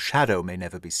so that her shadow may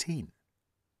never be seen.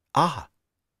 Ah!"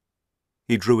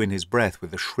 He drew in his breath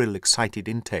with a shrill, excited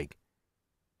intake.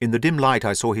 In the dim light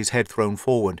I saw his head thrown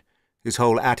forward, his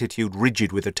whole attitude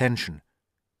rigid with attention.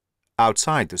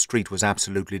 Outside the street was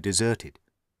absolutely deserted.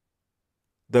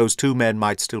 Those 2 men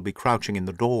might still be crouching in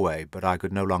the doorway, but I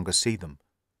could no longer see them.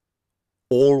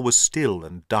 All was still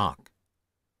and dark,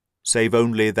 save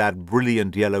only that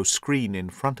brilliant yellow screen in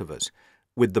front of us,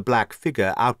 with the black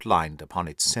figure outlined upon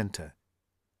its centre.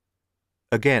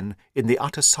 Again, in the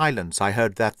utter silence, I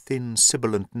heard that thin,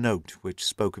 sibilant note which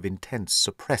spoke of intense,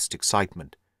 suppressed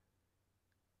excitement.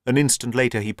 An instant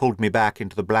later he pulled me back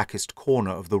into the blackest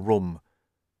corner of the room,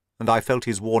 and I felt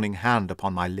his warning hand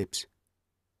upon my lips.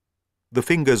 The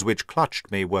fingers which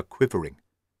clutched me were quivering.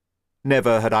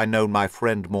 Never had I known my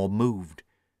friend more moved,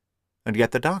 and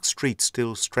yet the dark street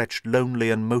still stretched lonely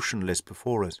and motionless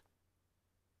before us.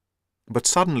 But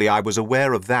suddenly I was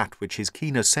aware of that which his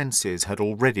keener senses had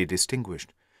already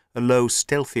distinguished. A low,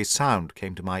 stealthy sound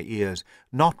came to my ears,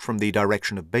 not from the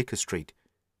direction of Baker Street,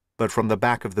 but from the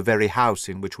back of the very house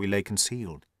in which we lay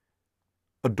concealed.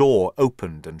 A door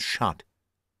opened and shut.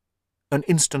 An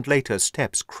instant later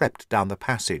steps crept down the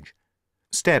passage,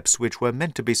 steps which were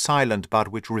meant to be silent but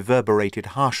which reverberated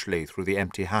harshly through the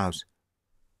empty house.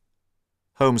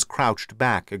 Holmes crouched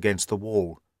back against the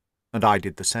wall, and I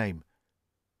did the same,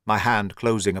 my hand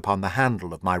closing upon the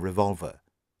handle of my revolver.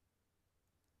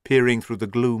 Peering through the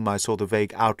gloom, I saw the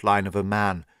vague outline of a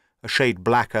man, a shade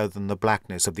blacker than the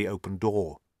blackness of the open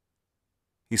door.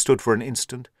 He stood for an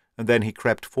instant, and then he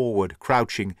crept forward,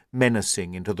 crouching,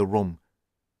 menacing, into the room.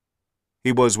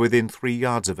 He was within 3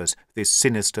 yards of us, this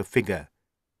sinister figure,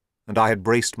 and I had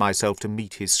braced myself to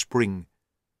meet his spring,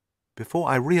 before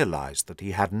I realized that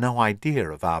he had no idea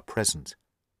of our presence.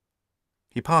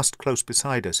 He passed close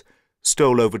beside us,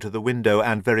 stole over to the window,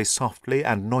 and very softly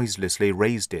and noiselessly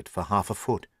raised it for half a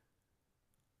foot.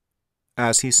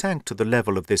 As he sank to the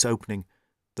level of this opening,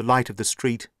 the light of the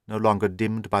street, no longer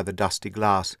dimmed by the dusty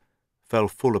glass, fell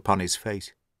full upon his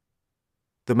face.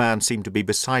 The man seemed to be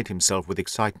beside himself with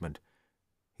excitement.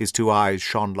 His 2 eyes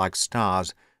shone like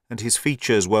stars, and his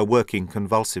features were working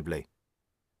convulsively.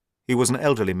 He was an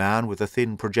elderly man with a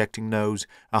thin projecting nose,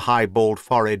 a high bald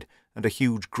forehead, and a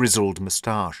huge grizzled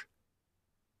moustache.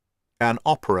 An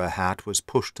opera hat was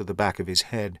pushed to the back of his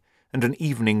head, and an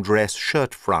evening dress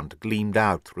shirt-front gleamed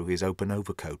out through his open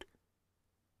overcoat.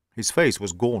 His face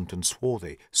was gaunt and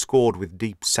swarthy, scored with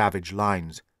deep, savage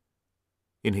lines.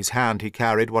 In his hand he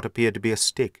carried what appeared to be a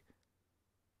stick,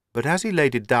 but as he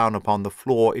laid it down upon the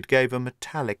floor it gave a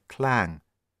metallic clang.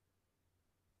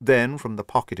 Then from the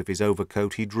pocket of his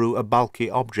overcoat he drew a bulky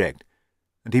object,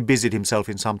 and he busied himself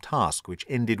in some task which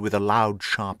ended with a loud,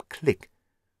 sharp click,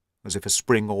 as if a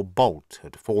spring or bolt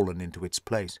had fallen into its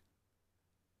place.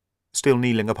 Still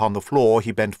kneeling upon the floor,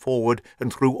 he bent forward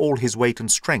and threw all his weight and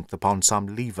strength upon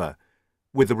some lever,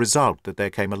 with the result that there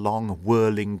came a long,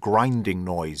 whirling, grinding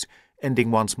noise,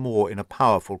 ending once more in a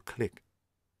powerful click.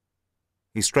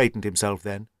 He straightened himself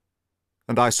then,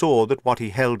 and I saw that what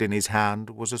he held in his hand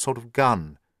was a sort of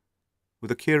gun,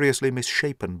 with a curiously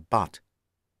misshapen butt.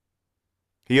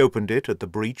 He opened it at the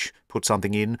breech, put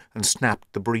something in, and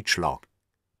snapped the breech lock.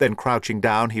 Then, crouching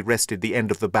down, he rested the end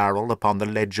of the barrel upon the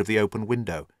ledge of the open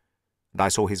window, and I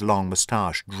saw his long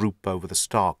moustache droop over the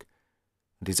stock,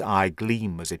 and his eye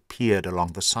gleam as it peered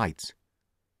along the sights.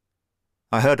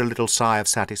 I heard a little sigh of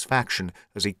satisfaction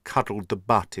as he cuddled the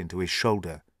butt into his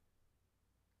shoulder,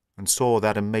 and saw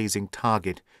that amazing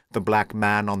target, the black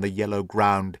man on the yellow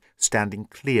ground, standing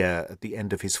clear at the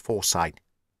end of his foresight.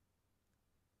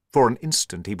 For an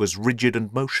instant he was rigid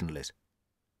and motionless.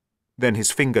 Then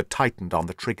his finger tightened on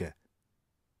the trigger.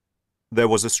 There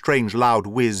was a strange loud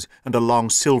whiz and a long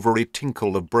silvery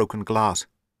tinkle of broken glass.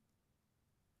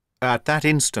 At that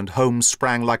instant Holmes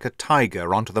sprang like a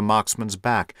tiger onto the marksman's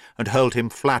back and hurled him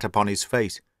flat upon his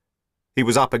face. He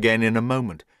was up again in a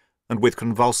moment, and with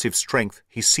convulsive strength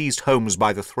he seized Holmes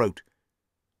by the throat.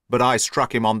 But I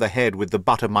struck him on the head with the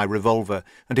butt of my revolver,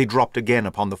 and he dropped again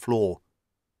upon the floor.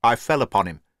 I fell upon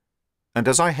him, and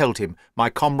as I held him, my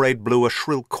comrade blew a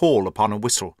shrill call upon a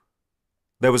whistle.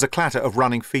 There was a clatter of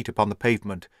running feet upon the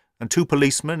pavement, and 2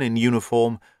 policemen in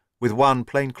uniform, with 1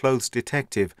 plain-clothes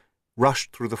detective,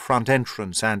 rushed through the front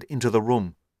entrance and into the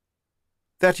room.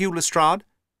 "That you, Lestrade?"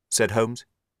 said Holmes.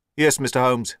 "Yes, Mr.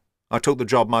 Holmes. I took the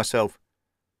job myself."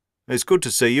 "It's good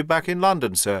to see you back in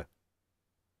London, sir."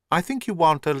 "I think you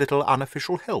want a little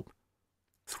unofficial help.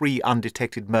 3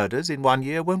 undetected murders in 1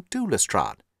 year won't do,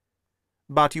 Lestrade.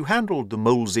 But you handled the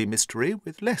Molesey mystery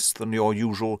with less than your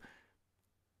usual—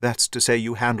 that's to say,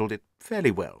 you handled it fairly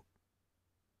well."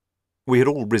 We had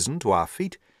all risen to our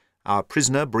feet, our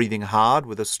prisoner breathing hard,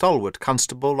 with a stalwart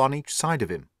constable on each side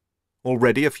of him.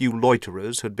 Already a few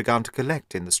loiterers had begun to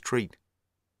collect in the street.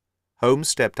 Holmes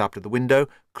stepped up to the window,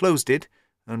 closed it,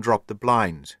 and dropped the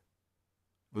blinds.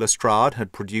 Lestrade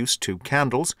had produced 2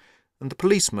 candles, and the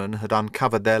policemen had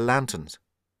uncovered their lanterns.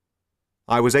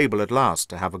 I was able at last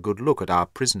to have a good look at our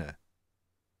prisoner.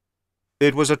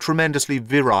 It was a tremendously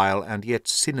virile and yet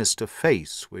sinister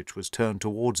face which was turned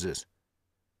towards us.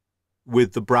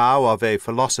 With the brow of a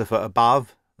philosopher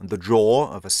above and the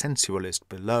jaw of a sensualist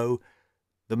below,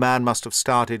 the man must have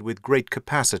started with great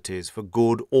capacities for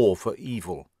good or for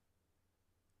evil.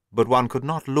 But one could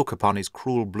not look upon his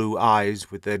cruel blue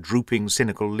eyes with their drooping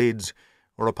cynical lids,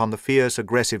 or upon the fierce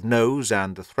aggressive nose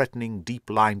and the threatening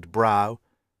deep-lined brow,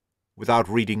 without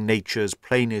reading nature's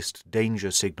plainest danger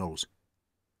signals.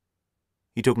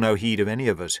 He took no heed of any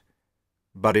of us,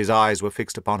 but his eyes were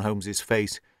fixed upon Holmes's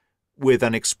face, with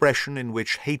an expression in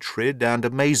which hatred and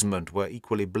amazement were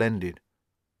equally blended.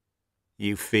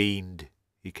 "You fiend,"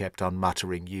 he kept on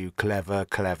muttering, "you clever,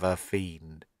 clever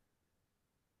fiend."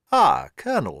 "Ah,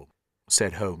 Colonel,"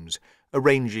 said Holmes,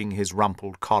 arranging his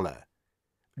rumpled collar.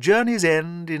 Journeys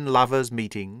end in lovers'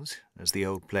 meetings, as the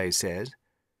old play says.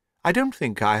 I don't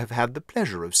think I have had the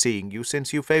pleasure of seeing you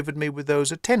since you favoured me with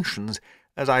those attentions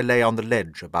as I lay on the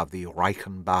ledge above the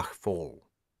Reichenbach Fall."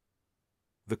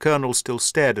 The colonel still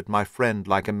stared at my friend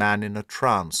like a man in a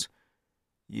trance.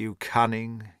 "You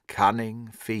cunning,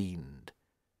 cunning fiend,"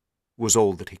 was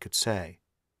all that he could say.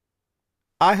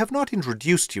 "I have not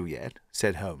introduced you yet,"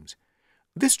 said Holmes.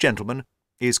 "This gentleman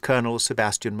is Colonel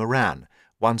Sebastian Moran,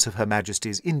 once of Her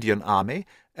Majesty's Indian Army,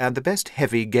 and the best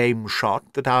heavy game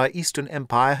shot that our Eastern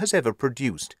Empire has ever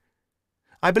produced.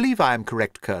 I believe I am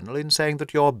correct, Colonel, in saying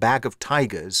that your bag of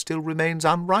tigers still remains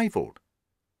unrivalled."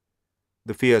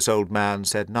 The fierce old man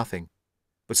said nothing,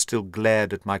 but still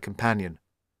glared at my companion.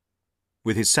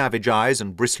 With his savage eyes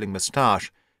and bristling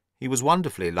moustache, he was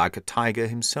wonderfully like a tiger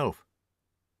himself.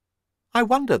 "I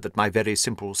wonder that my very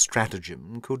simple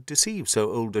stratagem could deceive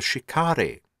so old a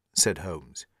shikari," said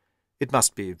Holmes. "It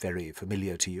must be very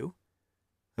familiar to you.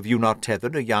 Have you not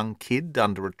tethered a young kid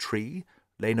under a tree,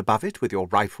 lain above it with your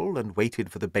rifle, and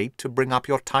waited for the bait to bring up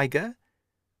your tiger?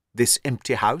 This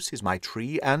empty house is my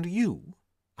tree, and you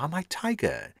are my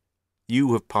tiger.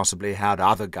 You have possibly had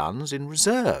other guns in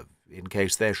reserve, in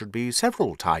case there should be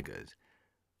several tigers,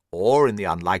 or in the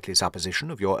unlikely supposition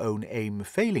of your own aim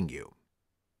failing you.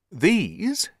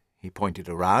 These," he pointed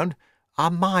around,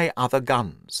 "are my other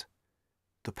guns.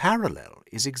 The parallel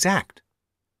is exact."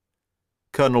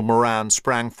 Colonel Moran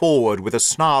sprang forward with a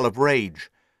snarl of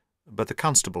rage, but the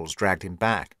constables dragged him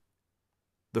back.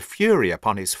 The fury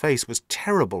upon his face was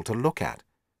terrible to look at.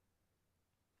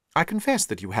 "I confess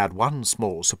that you had one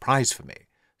small surprise for me,"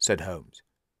 said Holmes.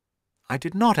 "I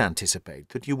did not anticipate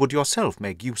that you would yourself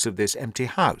make use of this empty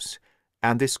house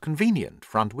and this convenient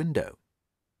front window.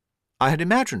 I had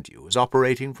imagined you as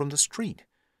operating from the street,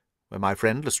 where my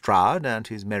friend Lestrade and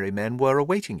his merry men were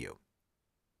awaiting you.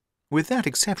 With that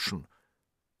exception,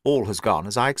 all has gone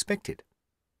as I expected."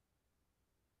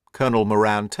 Colonel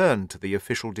Moran turned to the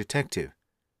official detective.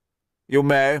 "You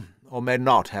may or may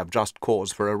not have just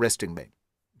cause for arresting me,"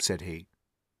 said he.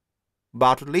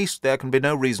 "But at least there can be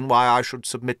no reason why I should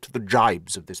submit to the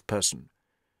gibes of this person.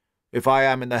 If I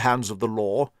am in the hands of the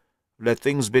law, let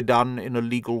things be done in a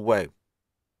legal way."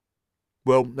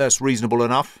 "Well, that's reasonable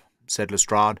enough," said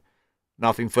Lestrade.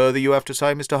 "Nothing further you have to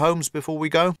say, Mr. Holmes, before we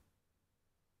go?"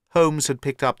 Holmes had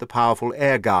picked up the powerful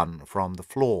air gun from the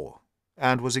floor,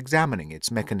 and was examining its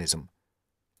mechanism.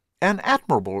 "An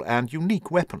admirable and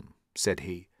unique weapon," said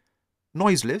he,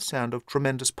 "noiseless and of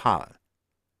tremendous power.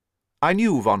 I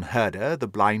knew von Herder, the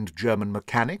blind German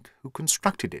mechanic, who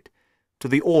constructed it, to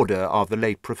the order of the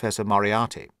late Professor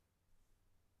Moriarty.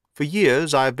 For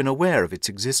years I have been aware of its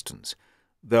existence,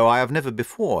 though I have never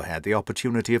before had the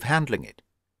opportunity of handling it.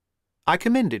 I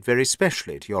commend it very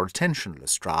specially to your attention,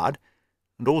 Lestrade,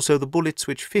 and also the bullets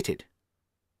which fit it."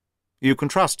 "You can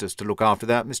trust us to look after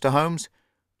that, Mr. Holmes,"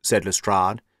 said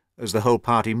Lestrade, as the whole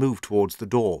party moved towards the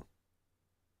door.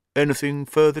 "Anything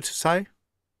further to say?"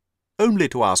 "Only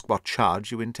to ask what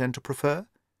charge you intend to prefer."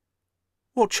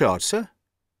 "What charge, sir?"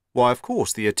 "Why, of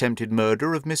course, the attempted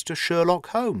murder of Mr. Sherlock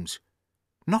Holmes."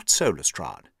 "Not so,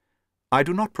 Lestrade. I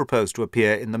do not propose to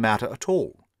appear in the matter at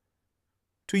all.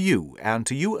 To you, and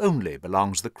to you only,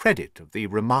 belongs the credit of the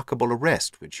remarkable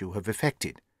arrest which you have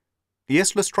effected.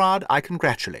 Yes, Lestrade, I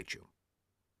congratulate you.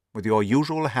 With your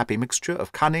usual happy mixture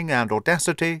of cunning and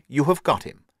audacity, you have got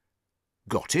him."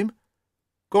 "Got him?"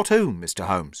 "Got whom, Mr.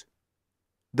 Holmes?"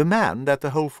 "The man that the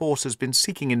whole force has been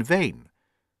seeking in vain,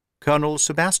 Colonel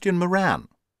Sebastian Moran,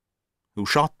 who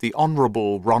shot the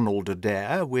Honourable Ronald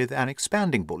Adair with an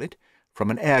expanding bullet from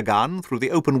an air-gun through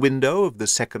the open window of the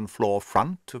second-floor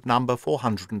front of number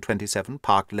 427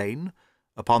 Park Lane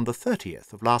upon the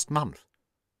 30th of last month.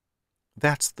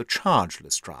 That's the charge,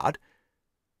 Lestrade.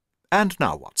 And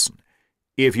now, Watson,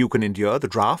 if you can endure the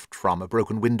draught from a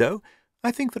broken window,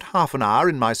 I think that half an hour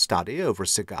in my study over a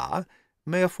cigar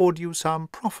may afford you some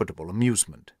profitable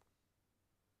amusement."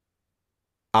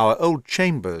 Our old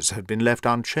chambers had been left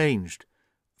unchanged,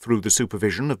 through the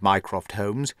supervision of Mycroft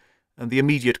Holmes and the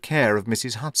immediate care of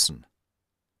Mrs. Hudson.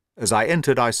 As I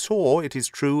entered I saw, it is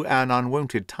true, an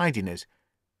unwonted tidiness,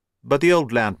 but the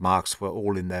old landmarks were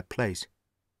all in their place.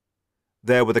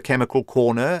 There were the chemical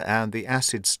corner and the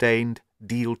acid-stained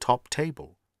deal-top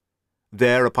table.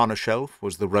 There upon a shelf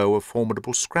was the row of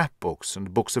formidable scrap-books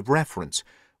and books of reference,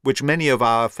 which many of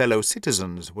our fellow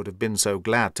citizens would have been so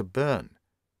glad to burn.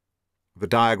 The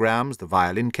diagrams, the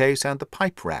violin case, and the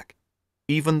pipe-rack,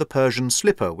 even the Persian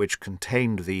slipper which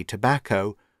contained the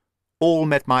tobacco, all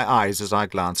met my eyes as I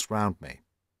glanced round me.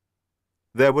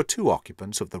 There were two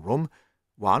occupants of the room,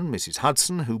 one Mrs.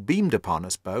 Hudson, who beamed upon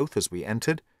us both as we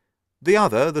entered, the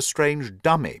other the strange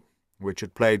dummy, which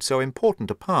had played so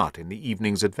important a part in the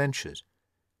evening's adventures.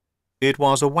 It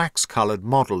was a wax-coloured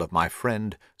model of my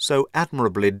friend, so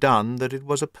admirably done that it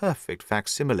was a perfect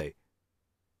facsimile.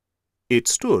 It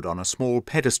stood on a small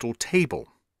pedestal table,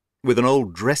 with an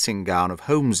old dressing-gown of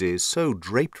Holmes's so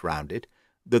draped round it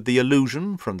that the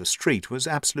illusion from the street was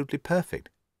absolutely perfect.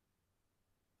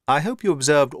 "I hope you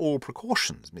observed all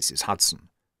precautions, Mrs. Hudson,"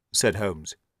 said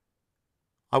Holmes.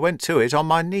 "I went to it on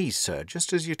my knees, sir,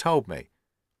 just as you told me."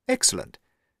 "Excellent.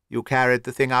 You carried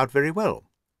the thing out very well.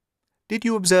 Did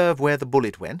you observe where the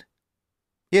bullet went?"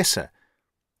 "Yes, sir.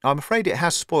 I'm afraid it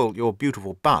has spoilt your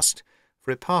beautiful bust,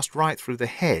 for it passed right through the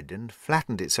head and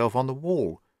flattened itself on the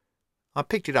wall. I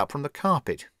picked it up from the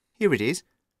carpet. Here it is."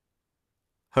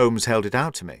 Holmes held it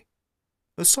out to me.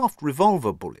 "A soft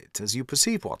revolver bullet, as you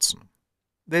perceive, Watson.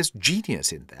 There's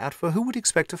genius in that, for who would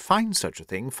expect to find such a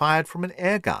thing fired from an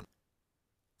air gun?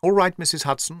 All right, Mrs.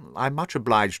 Hudson, I'm much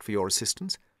obliged for your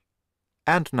assistance.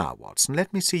 And now, Watson,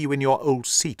 let me see you in your old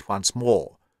seat once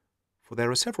more, for there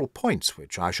are several points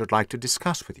which I should like to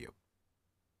discuss with you."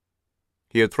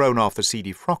 He had thrown off the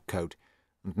seedy frock-coat,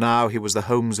 and now he was the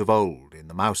Holmes of old in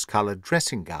the mouse-coloured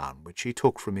dressing-gown which he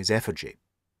took from his effigy.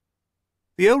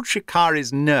 "The old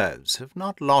shikari's nerves have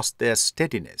not lost their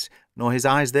steadiness, nor his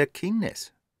eyes their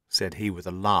keenness," said he with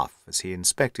a laugh as he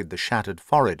inspected the shattered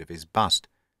forehead of his bust.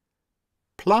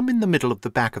 "Plumb in the middle of the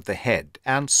back of the head,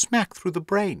 and smack through the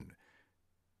brain.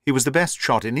 He was the best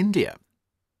shot in India,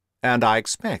 and I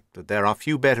expect that there are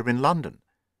few better in London.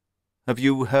 Have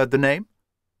you heard the name?"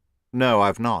 "No,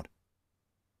 I've not."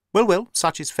 Well,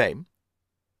 such is fame.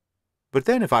 But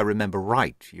then, if I remember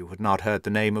right, you had not heard the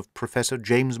name of Professor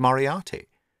James Moriarty,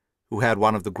 who had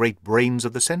one of the great brains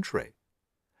of the century.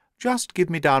 Just give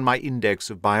me down my index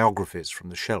of biographies from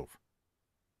the shelf."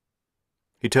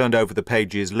 He turned over the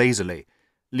pages lazily,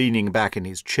 leaning back in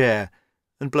his chair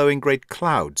and blowing great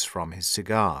clouds from his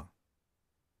cigar.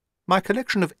 "My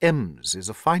collection of M's is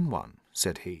a fine one,"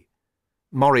 said he.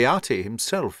 "Moriarty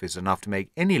himself is enough to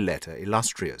make any letter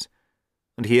illustrious.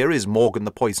 And here is Morgan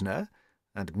the Poisoner,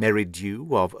 and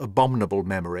Merridew of abominable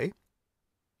memory,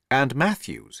 and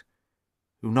Matthews,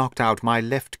 who knocked out my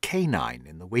left canine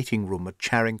in the waiting-room at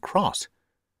Charing Cross.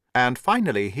 And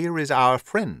finally, here is our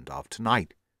friend of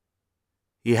tonight."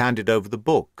 He handed over the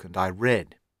book, and I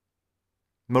read.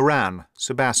 "Moran,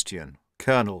 Sebastian,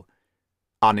 Colonel,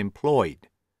 unemployed.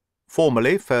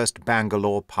 Formerly 1st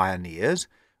Bangalore Pioneers,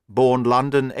 born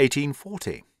London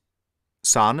 1840.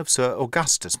 Son of Sir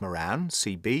Augustus Moran,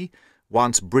 C.B.,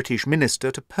 once British Minister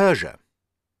to Persia.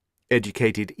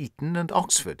 Educated Eton and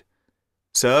Oxford.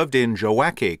 Served in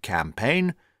Jawaki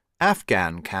Campaign,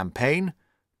 Afghan Campaign,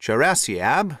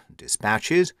 Chaurasiab,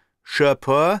 Dispatches,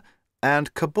 Sherpur,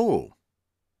 and Kabul.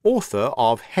 Author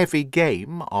of Heavy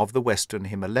Game of the Western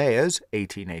Himalayas,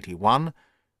 1881,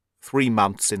 3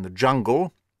 Months in the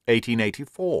Jungle,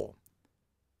 1884.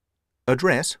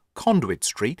 Address, Conduit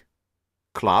Street.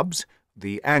 Clubs,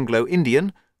 the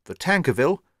Anglo-Indian, the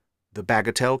Tankerville, the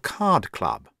Bagatelle Card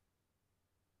Club."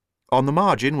 On the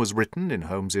margin was written in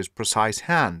Holmes's precise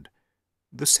hand,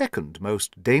 "The second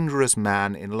most dangerous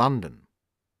man in London."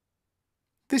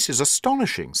 "This is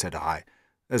astonishing," said I,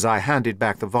 as I handed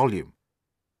back the volume.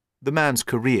 "The man's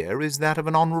career is that of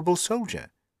an honourable soldier."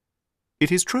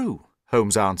 "It is true,"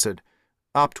 Holmes answered.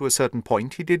 "Up to a certain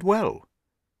point he did well.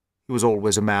 He was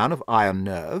always a man of iron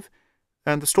nerve,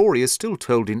 and the story is still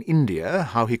told in India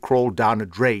how he crawled down a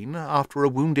drain after a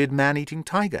wounded man-eating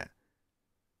tiger.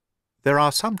 There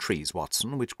are some trees,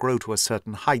 Watson, which grow to a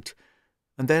certain height,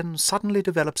 and then suddenly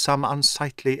develop some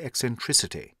unsightly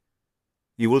eccentricity.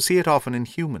 You will see it often in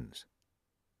humans.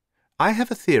 I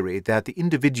have a theory that the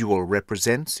individual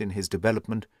represents in his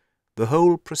development the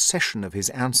whole procession of his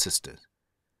ancestors,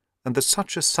 and that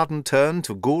such a sudden turn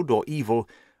to good or evil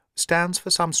stands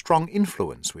for some strong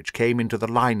influence which came into the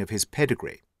line of his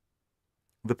pedigree.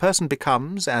 The person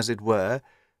becomes, as it were,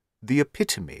 the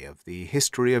epitome of the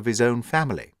history of his own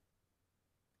family.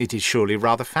 It is surely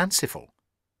rather fanciful.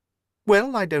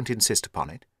 Well, I don't insist upon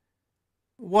it.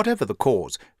 Whatever the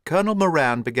cause, Colonel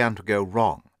Moran began to go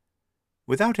wrong.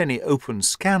 Without any open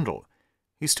scandal,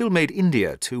 he still made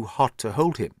India too hot to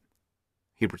hold him.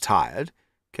 He retired,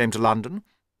 came to London,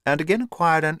 and again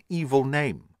acquired an evil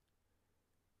name.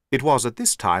 It was at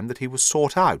this time that he was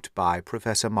sought out by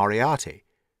Professor Moriarty,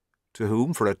 to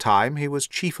whom for a time he was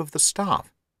chief of the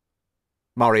staff.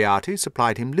 Moriarty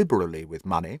supplied him liberally with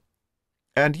money,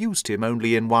 and used him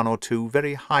only in 1 or 2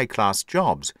 very high-class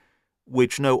jobs,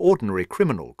 which no ordinary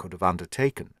criminal could have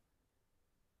undertaken.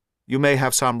 You may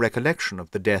have some recollection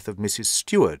of the death of Mrs.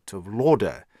 Stewart of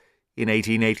Lauder in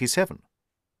 1887.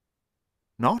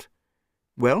 Not?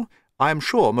 Well, I am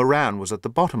sure Moran was at the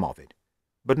bottom of it,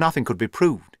 but nothing could be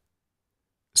proved.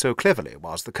 So cleverly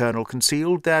was the Colonel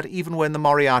concealed that even when the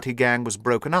Moriarty gang was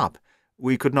broken up,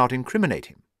 we could not incriminate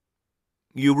him.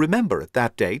 You remember at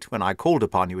that date, when I called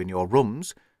upon you in your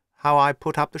rooms, how I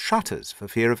put up the shutters for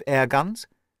fear of air guns?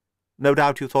 No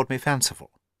doubt you thought me fanciful.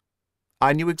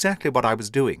 I knew exactly what I was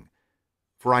doing,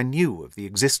 for I knew of the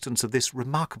existence of this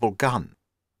remarkable gun,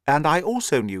 and I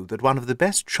also knew that one of the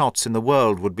best shots in the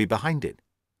world would be behind it.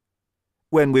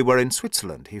 When we were in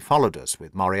Switzerland, he followed us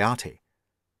with Moriarty,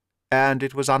 and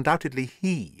it was undoubtedly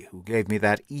he who gave me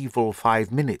that evil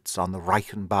 5 minutes on the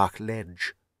Reichenbach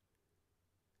ledge.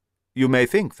 You may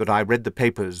think that I read the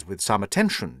papers with some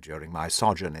attention during my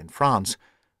sojourn in France,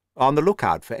 on the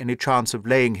lookout for any chance of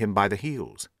laying him by the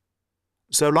heels.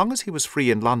 So long as he was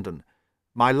free in London,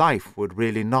 my life would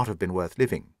really not have been worth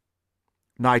living.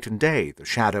 Night and day the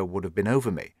shadow would have been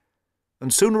over me,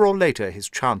 and sooner or later his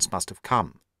chance must have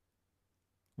come.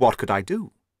 What could I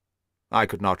do? I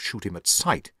could not shoot him at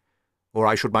sight, or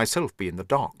I should myself be in the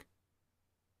dock.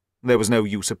 There was no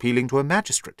use appealing to a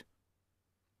magistrate.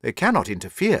 They cannot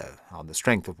interfere on the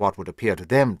strength of what would appear to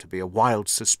them to be a wild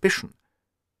suspicion.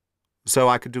 So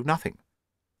I could do nothing,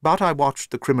 but I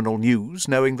watched the criminal news,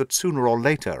 knowing that sooner or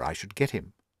later I should get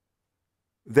him.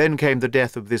 Then came the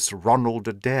death of this Ronald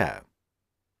Adair.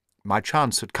 My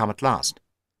chance had come at last.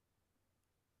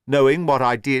 Knowing what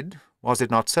I did, was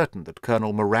it not certain that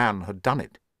Colonel Moran had done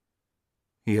it?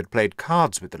 He had played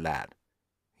cards with the lad.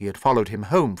 He had followed him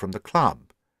home from the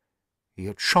club. He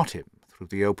had shot him through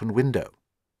the open window.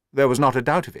 There was not a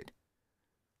doubt of it.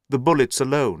 The bullets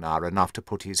alone are enough to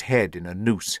put his head in a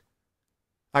noose.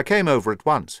 I came over at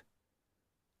once.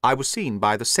 I was seen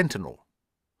by the sentinel,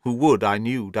 who would, I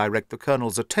knew, direct the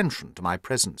Colonel's attention to my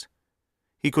presence.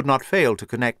 He could not fail to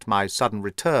connect my sudden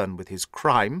return with his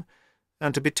crime,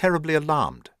 and to be terribly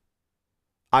alarmed.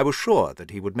 I was sure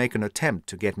that he would make an attempt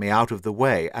to get me out of the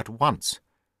way at once,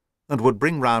 and would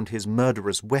bring round his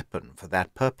murderous weapon for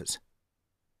that purpose.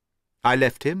 I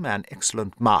left him an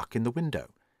excellent mark in the window,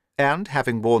 and,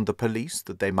 having warned the police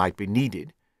that they might be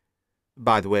needed—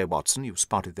 by the way, Watson, you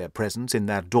spotted their presence in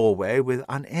that doorway with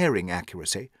unerring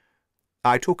accuracy—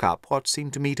 I took up what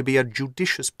seemed to me to be a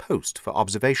judicious post for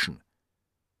observation,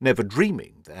 never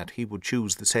dreaming that he would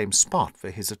choose the same spot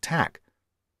for his attack.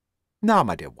 Now,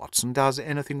 my dear Watson, does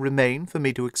anything remain for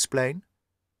me to explain?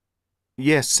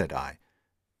 Yes, said I.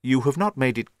 You have not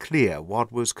made it clear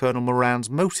what was Colonel Moran's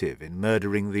motive in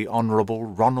murdering the Honourable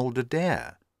Ronald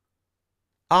Adair.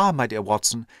 Ah, my dear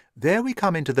Watson, there we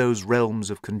come into those realms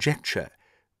of conjecture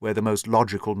where the most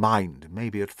logical mind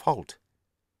may be at fault.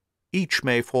 Each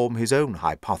may form his own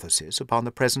hypothesis upon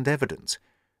the present evidence,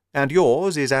 and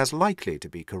yours is as likely to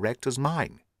be correct as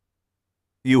mine.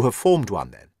 You have formed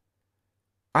one, then?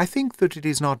 I think that it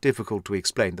is not difficult to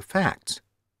explain the facts.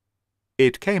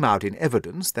 It came out in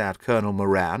evidence that Colonel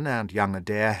Moran and young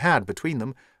Adair had, between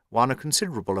them, won a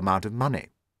considerable amount of money.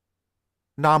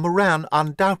 Now, Moran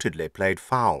undoubtedly played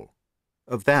foul.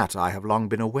 Of that I have long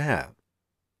been aware.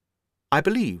 I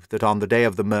believe that on the day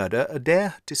of the murder Adair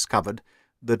had discovered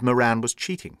that Moran was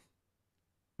cheating.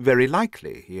 Very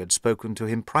likely he had spoken to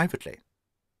him privately,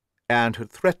 and had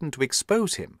threatened to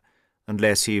expose him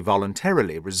unless he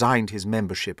voluntarily resigned his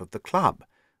membership of the club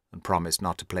and promised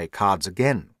not to play cards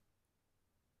again.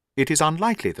 It is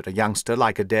unlikely that a youngster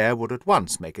like Adair would at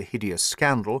once make a hideous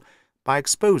scandal by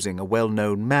exposing a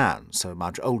well-known man so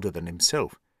much older than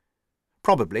himself.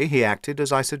 Probably he acted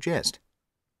as I suggest.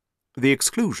 The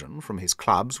exclusion from his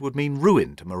clubs would mean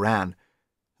ruin to Moran,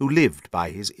 who lived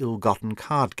by his ill-gotten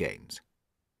card gains.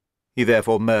 He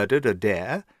therefore murdered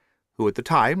Adair, who at the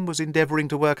time was endeavouring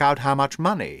to work out how much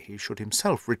money he should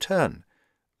himself return,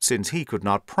 since he could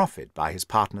not profit by his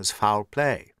partner's foul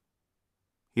play.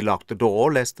 He locked the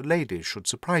door lest the ladies should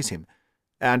surprise him,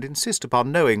 and insist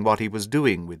upon knowing what he was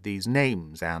doing with these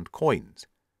names and coins.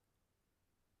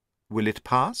 Will it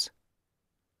pass?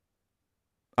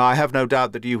 I have no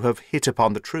doubt that you have hit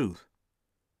upon the truth.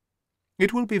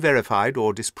 It will be verified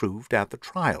or disproved at the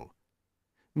trial.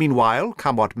 Meanwhile,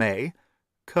 come what may,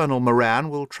 Colonel Moran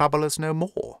will trouble us no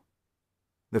more.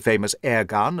 The famous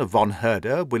air-gun of von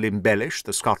Herder will embellish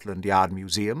the Scotland Yard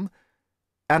Museum,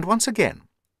 and once again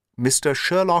Mr.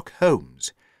 Sherlock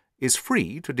Holmes is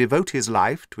free to devote his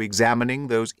life to examining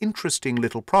those interesting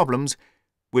little problems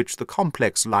which the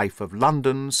complex life of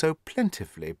London so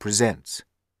plentifully presents.